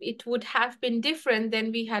if it would have been different,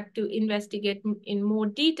 then we had to investigate in more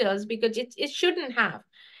details, because it shouldn't have.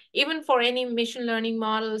 Even for any machine learning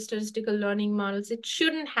models, statistical learning models, it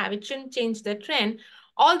shouldn't change the trend.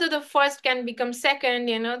 Although the first can become second,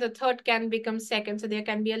 the third can become second. So there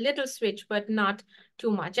can be a little switch, but not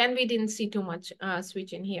too much. And we didn't see too much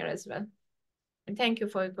switch in here as well. And thank you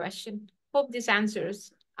for your question. Hope this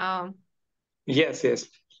answers. Yes,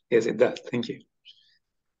 it does. Thank you.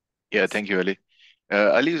 Yeah, thank you, Ali.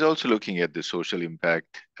 Ali is also looking at the social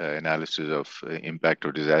impact analysis of impact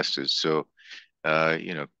of disasters. So,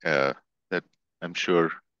 that I'm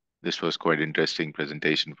sure this was quite interesting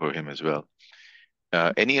presentation for him as well.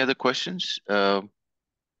 Any other questions? So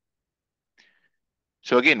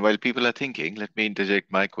again, while people are thinking, let me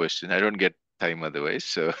interject my question. I don't get time otherwise.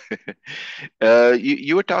 So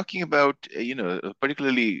you were talking about,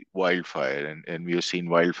 particularly wildfire, and we have seen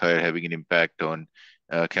wildfire having an impact on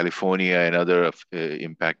California and other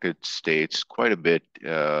impacted states quite a bit,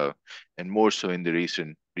 and more so in the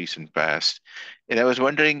recent past. And I was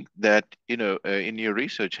wondering that, in your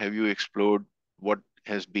research, have you explored what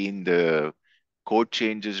has been the code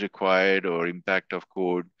changes required or impact of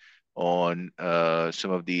code on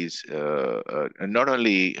some of these, not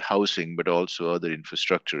only housing, but also other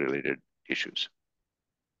infrastructure related issues?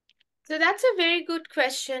 So that's a very good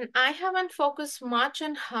question. I haven't focused much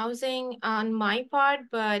on housing on my part,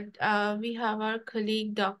 but we have our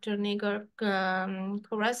colleague, Dr. Nigar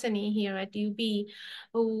Khorasani here at UB,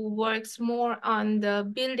 who works more on the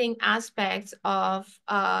building aspects of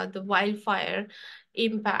the wildfire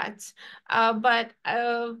impacts. But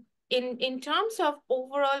in terms of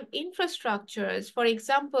overall infrastructures, for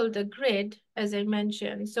example, the grid, as I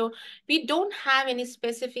mentioned, so we don't have any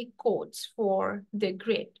specific codes for the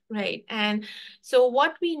grid, right? And so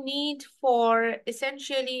what we need for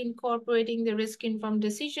essentially incorporating the risk-informed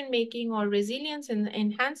decision-making or resilience and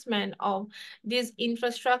enhancement of this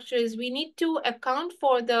infrastructure is we need to account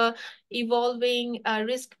for the evolving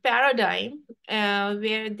risk paradigm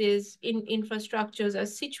where these infrastructures are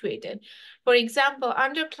situated. For example,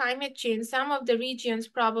 under climate change, some of the regions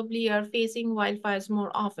probably are facing wildfires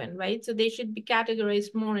more often, right? So they should be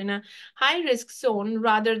categorized more in a high-risk zone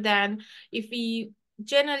rather than if we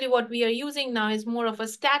generally what we are using now is more of a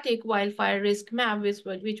static wildfire risk map,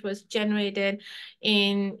 which was generated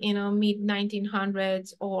in mid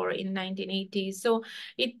 1900s or in 1980s. So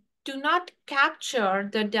it do not capture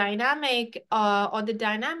the dynamic or the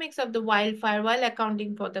dynamics of the wildfire while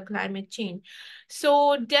accounting for the climate change.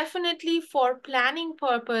 So definitely for planning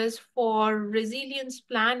purpose, for resilience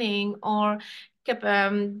planning or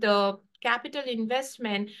the capital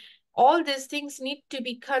investment, all these things need to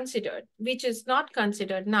be considered, which is not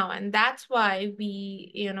considered now. And that's why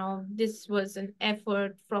this was an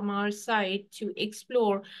effort from our side to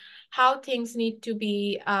explore how things need to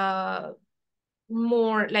be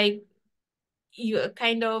more like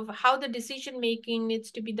how the decision making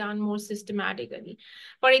needs to be done more systematically.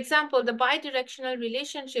 For example, the bidirectional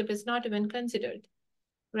relationship is not even considered,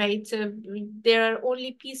 right? So there are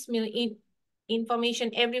only piecemeal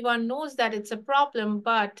information. Everyone knows that it's a problem,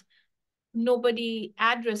 but nobody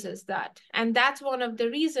addresses that. And that's one of the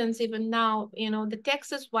reasons even now, the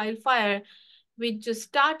Texas wildfire, which just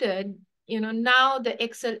started, now the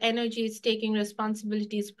Excel Energy is taking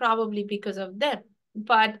responsibilities probably because of them.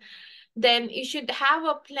 But then you should have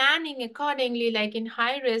a planning accordingly, like in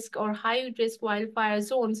high risk or high risk wildfire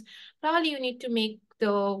zones, probably you need to make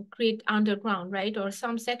the grid underground, right? Or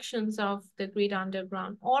some sections of the grid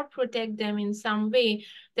underground, or protect them in some way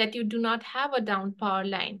that you do not have a down power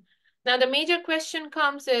line. Now, the major question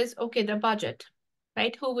comes is, okay, the budget,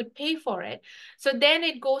 right? Who would pay for it? So then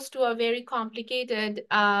it goes to a very complicated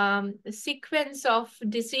sequence of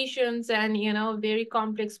decisions and, very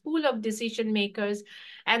complex pool of decision makers,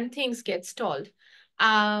 and things get stalled.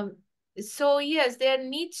 So yes, there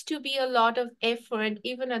needs to be a lot of effort,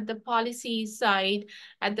 even at the policy side,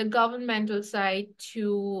 at the governmental side,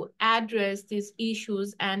 to address these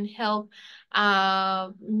issues and help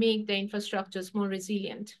make the infrastructures more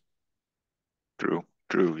resilient. True,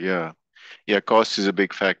 true. Yeah. Yeah, cost is a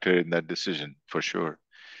big factor in that decision for sure.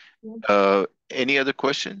 Any other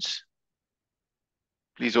questions?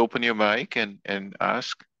 Please open your mic and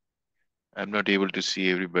ask. I'm not able to see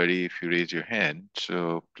everybody if you raise your hand,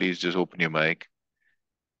 so please just open your mic.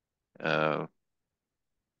 So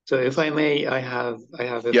if I may, I have a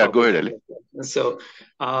Yeah, go couple ahead, of Ali. questions. So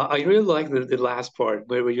I really like the last part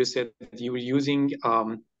where you said that you were using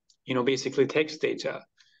basically text data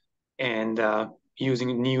and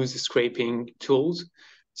using news scraping tools.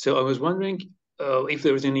 So I was wondering if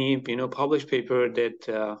there was any published paper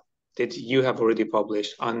that you have already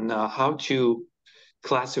published on how to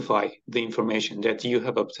classify the information that you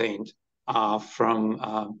have obtained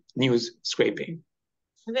from news scraping,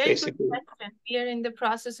 Very good basically. question. We are in the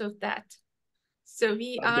process of that. So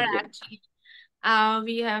we are Okay. actually,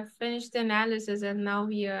 we have finished the analysis, and now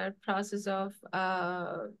we are process of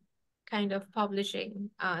kind of publishing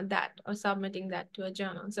that or submitting that to a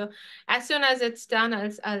journal. So as soon as it's done,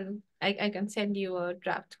 I can send you a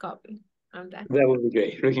draft copy of that. That would be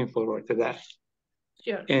great. Looking forward to that.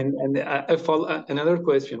 Sure. And another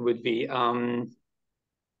question would be,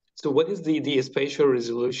 so what is the spatial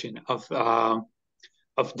resolution of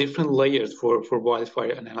different layers for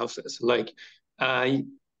wildfire analysis? Like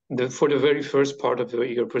for the very first part of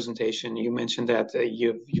your presentation, you mentioned that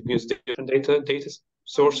you've used different data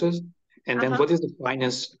sources. And then what is the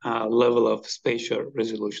finest level of spatial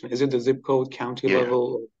resolution? Is it the zip code county Yeah.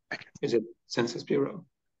 level, or is it Census Bureau?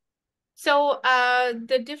 So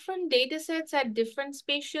the different data sets at different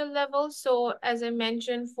spatial levels. So as I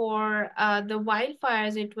mentioned, for the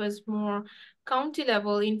wildfires, it was more county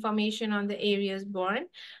level information on the areas burned.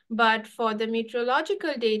 But for the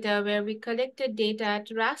meteorological data, where we collected data at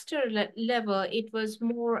raster level, it was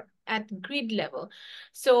more at grid level.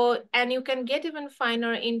 So, and you can get even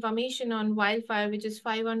finer information on wildfire, which is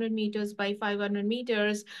 500 meters by 500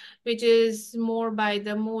 meters, which is more by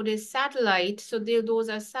the MODIS satellite. So those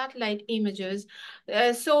are satellite images.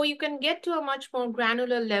 So you can get to a much more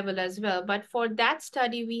granular level as well. But for that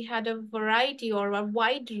study, we had a variety or a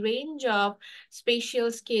wide range of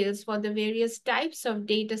spatial scales for the various types of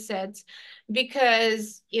data sets,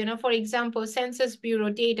 because, for example, Census Bureau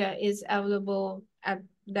data is available at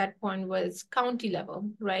that point was county level,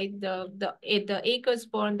 right? The acres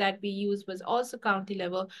burned that we used was also county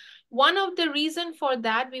level. One of the reasons for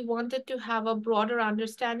that, we wanted to have a broader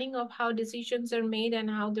understanding of how decisions are made and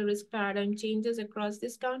how the risk paradigm changes across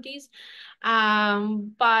these counties.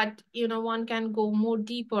 But, one can go more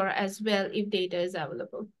deeper as well if data is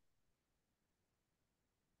available.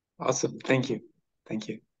 Awesome. Thank you. Thank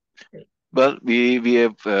you. Well, we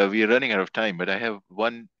are running out of time, but I have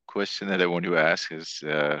one question that I want to ask is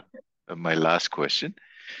my last question,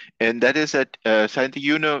 and that is that Sayanti,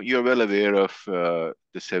 you're well aware of the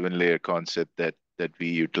 7-layer concept that we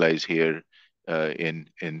utilize here in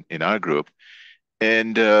our group,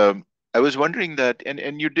 and I was wondering that,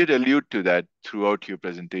 and you did allude to that throughout your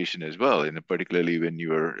presentation as well, and particularly when you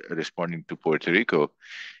were responding to Puerto Rico.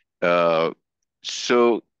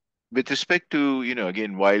 So with respect to,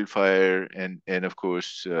 again, wildfire and of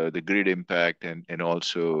course the grid impact and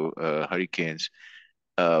also hurricanes,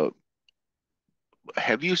 uh,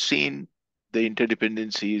 have you seen the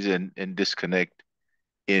interdependencies and disconnect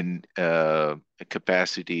in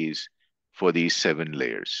capacities for these 7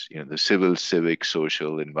 layers, the civil, civic,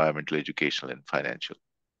 social, environmental, educational, and financial?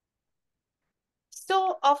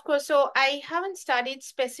 So, of course, I haven't studied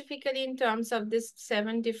specifically in terms of this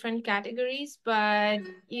 7 different categories, but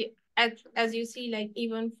as you see, like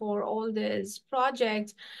even for all these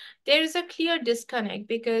projects, there is a clear disconnect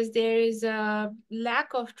because there is a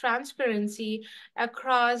lack of transparency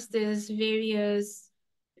across these various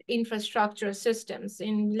infrastructure systems,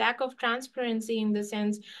 in lack of transparency in the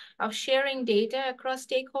sense of sharing data across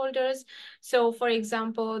stakeholders. So, for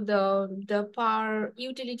example, the power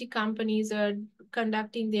utility companies are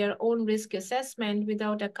conducting their own risk assessment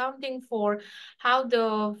without accounting for how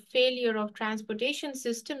the failure of transportation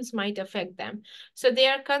systems might affect them. So they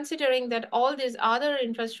are considering that all these other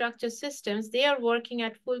infrastructure systems, they are working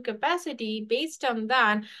at full capacity. Based on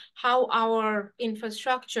that, how our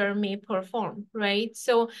infrastructure may perform, right?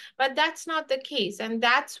 So, but that's not the case. And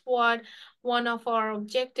that's what one of our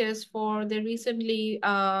objectives for the recently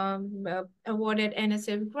awarded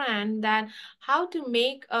NSF grant, that how to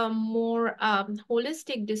make a more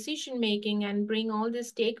holistic decision making and bring all the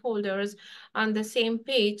stakeholders on the same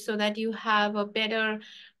page so that you have a better,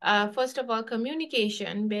 first of all,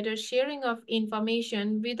 communication, better sharing of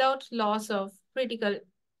information without loss of critical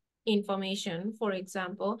information, for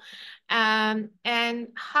example, and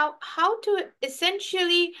how to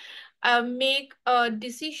essentially make a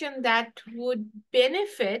decision that would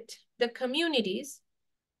benefit the communities.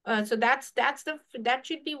 So that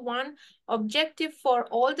should be one objective for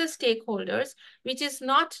all the stakeholders, which is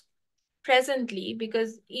not presently,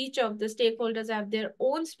 because each of the stakeholders have their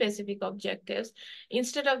own specific objectives.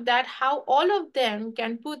 Instead of that, how all of them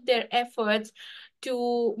can put their efforts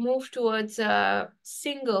to move towards a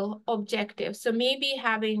single objective. So maybe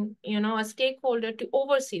having, a stakeholder to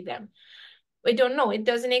oversee them. We don't know, it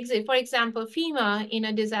doesn't exist. For example, FEMA, in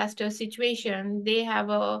a disaster situation, they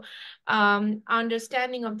have a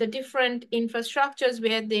understanding of the different infrastructures,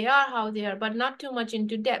 where they are, how they are, but not too much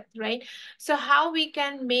into depth, right? So how we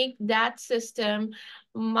can make that system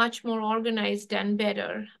much more organized and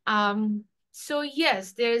better. So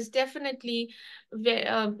yes, there's definitely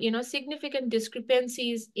significant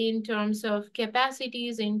discrepancies in terms of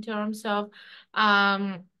capacities, in terms of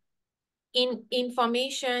in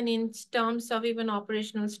information, in terms of even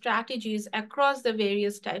operational strategies across the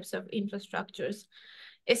various types of infrastructures,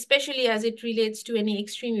 especially as it relates to any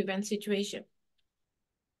extreme event situation.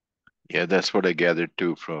 Yeah, that's what I gathered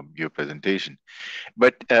too from your presentation.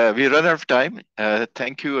 But we run out of time.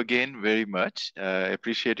 Thank you again very much. I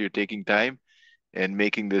appreciate you taking time and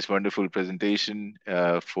making this wonderful presentation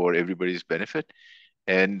for everybody's benefit.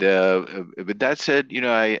 And with that said,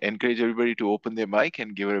 I encourage everybody to open their mic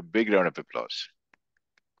and give her a big round of applause.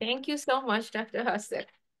 Thank you so much, Dr. Hassan. It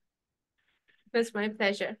was my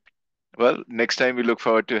pleasure. Well, next time we look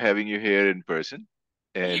forward to having you here in person.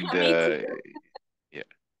 And Yeah, me too.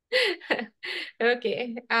 yeah.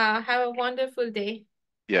 Okay. Have a wonderful day.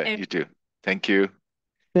 Yeah, you too. Thank you.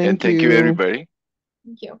 And Thank thank you, you. everybody.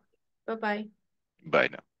 Thank you. Bye-bye. Bye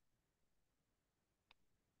now.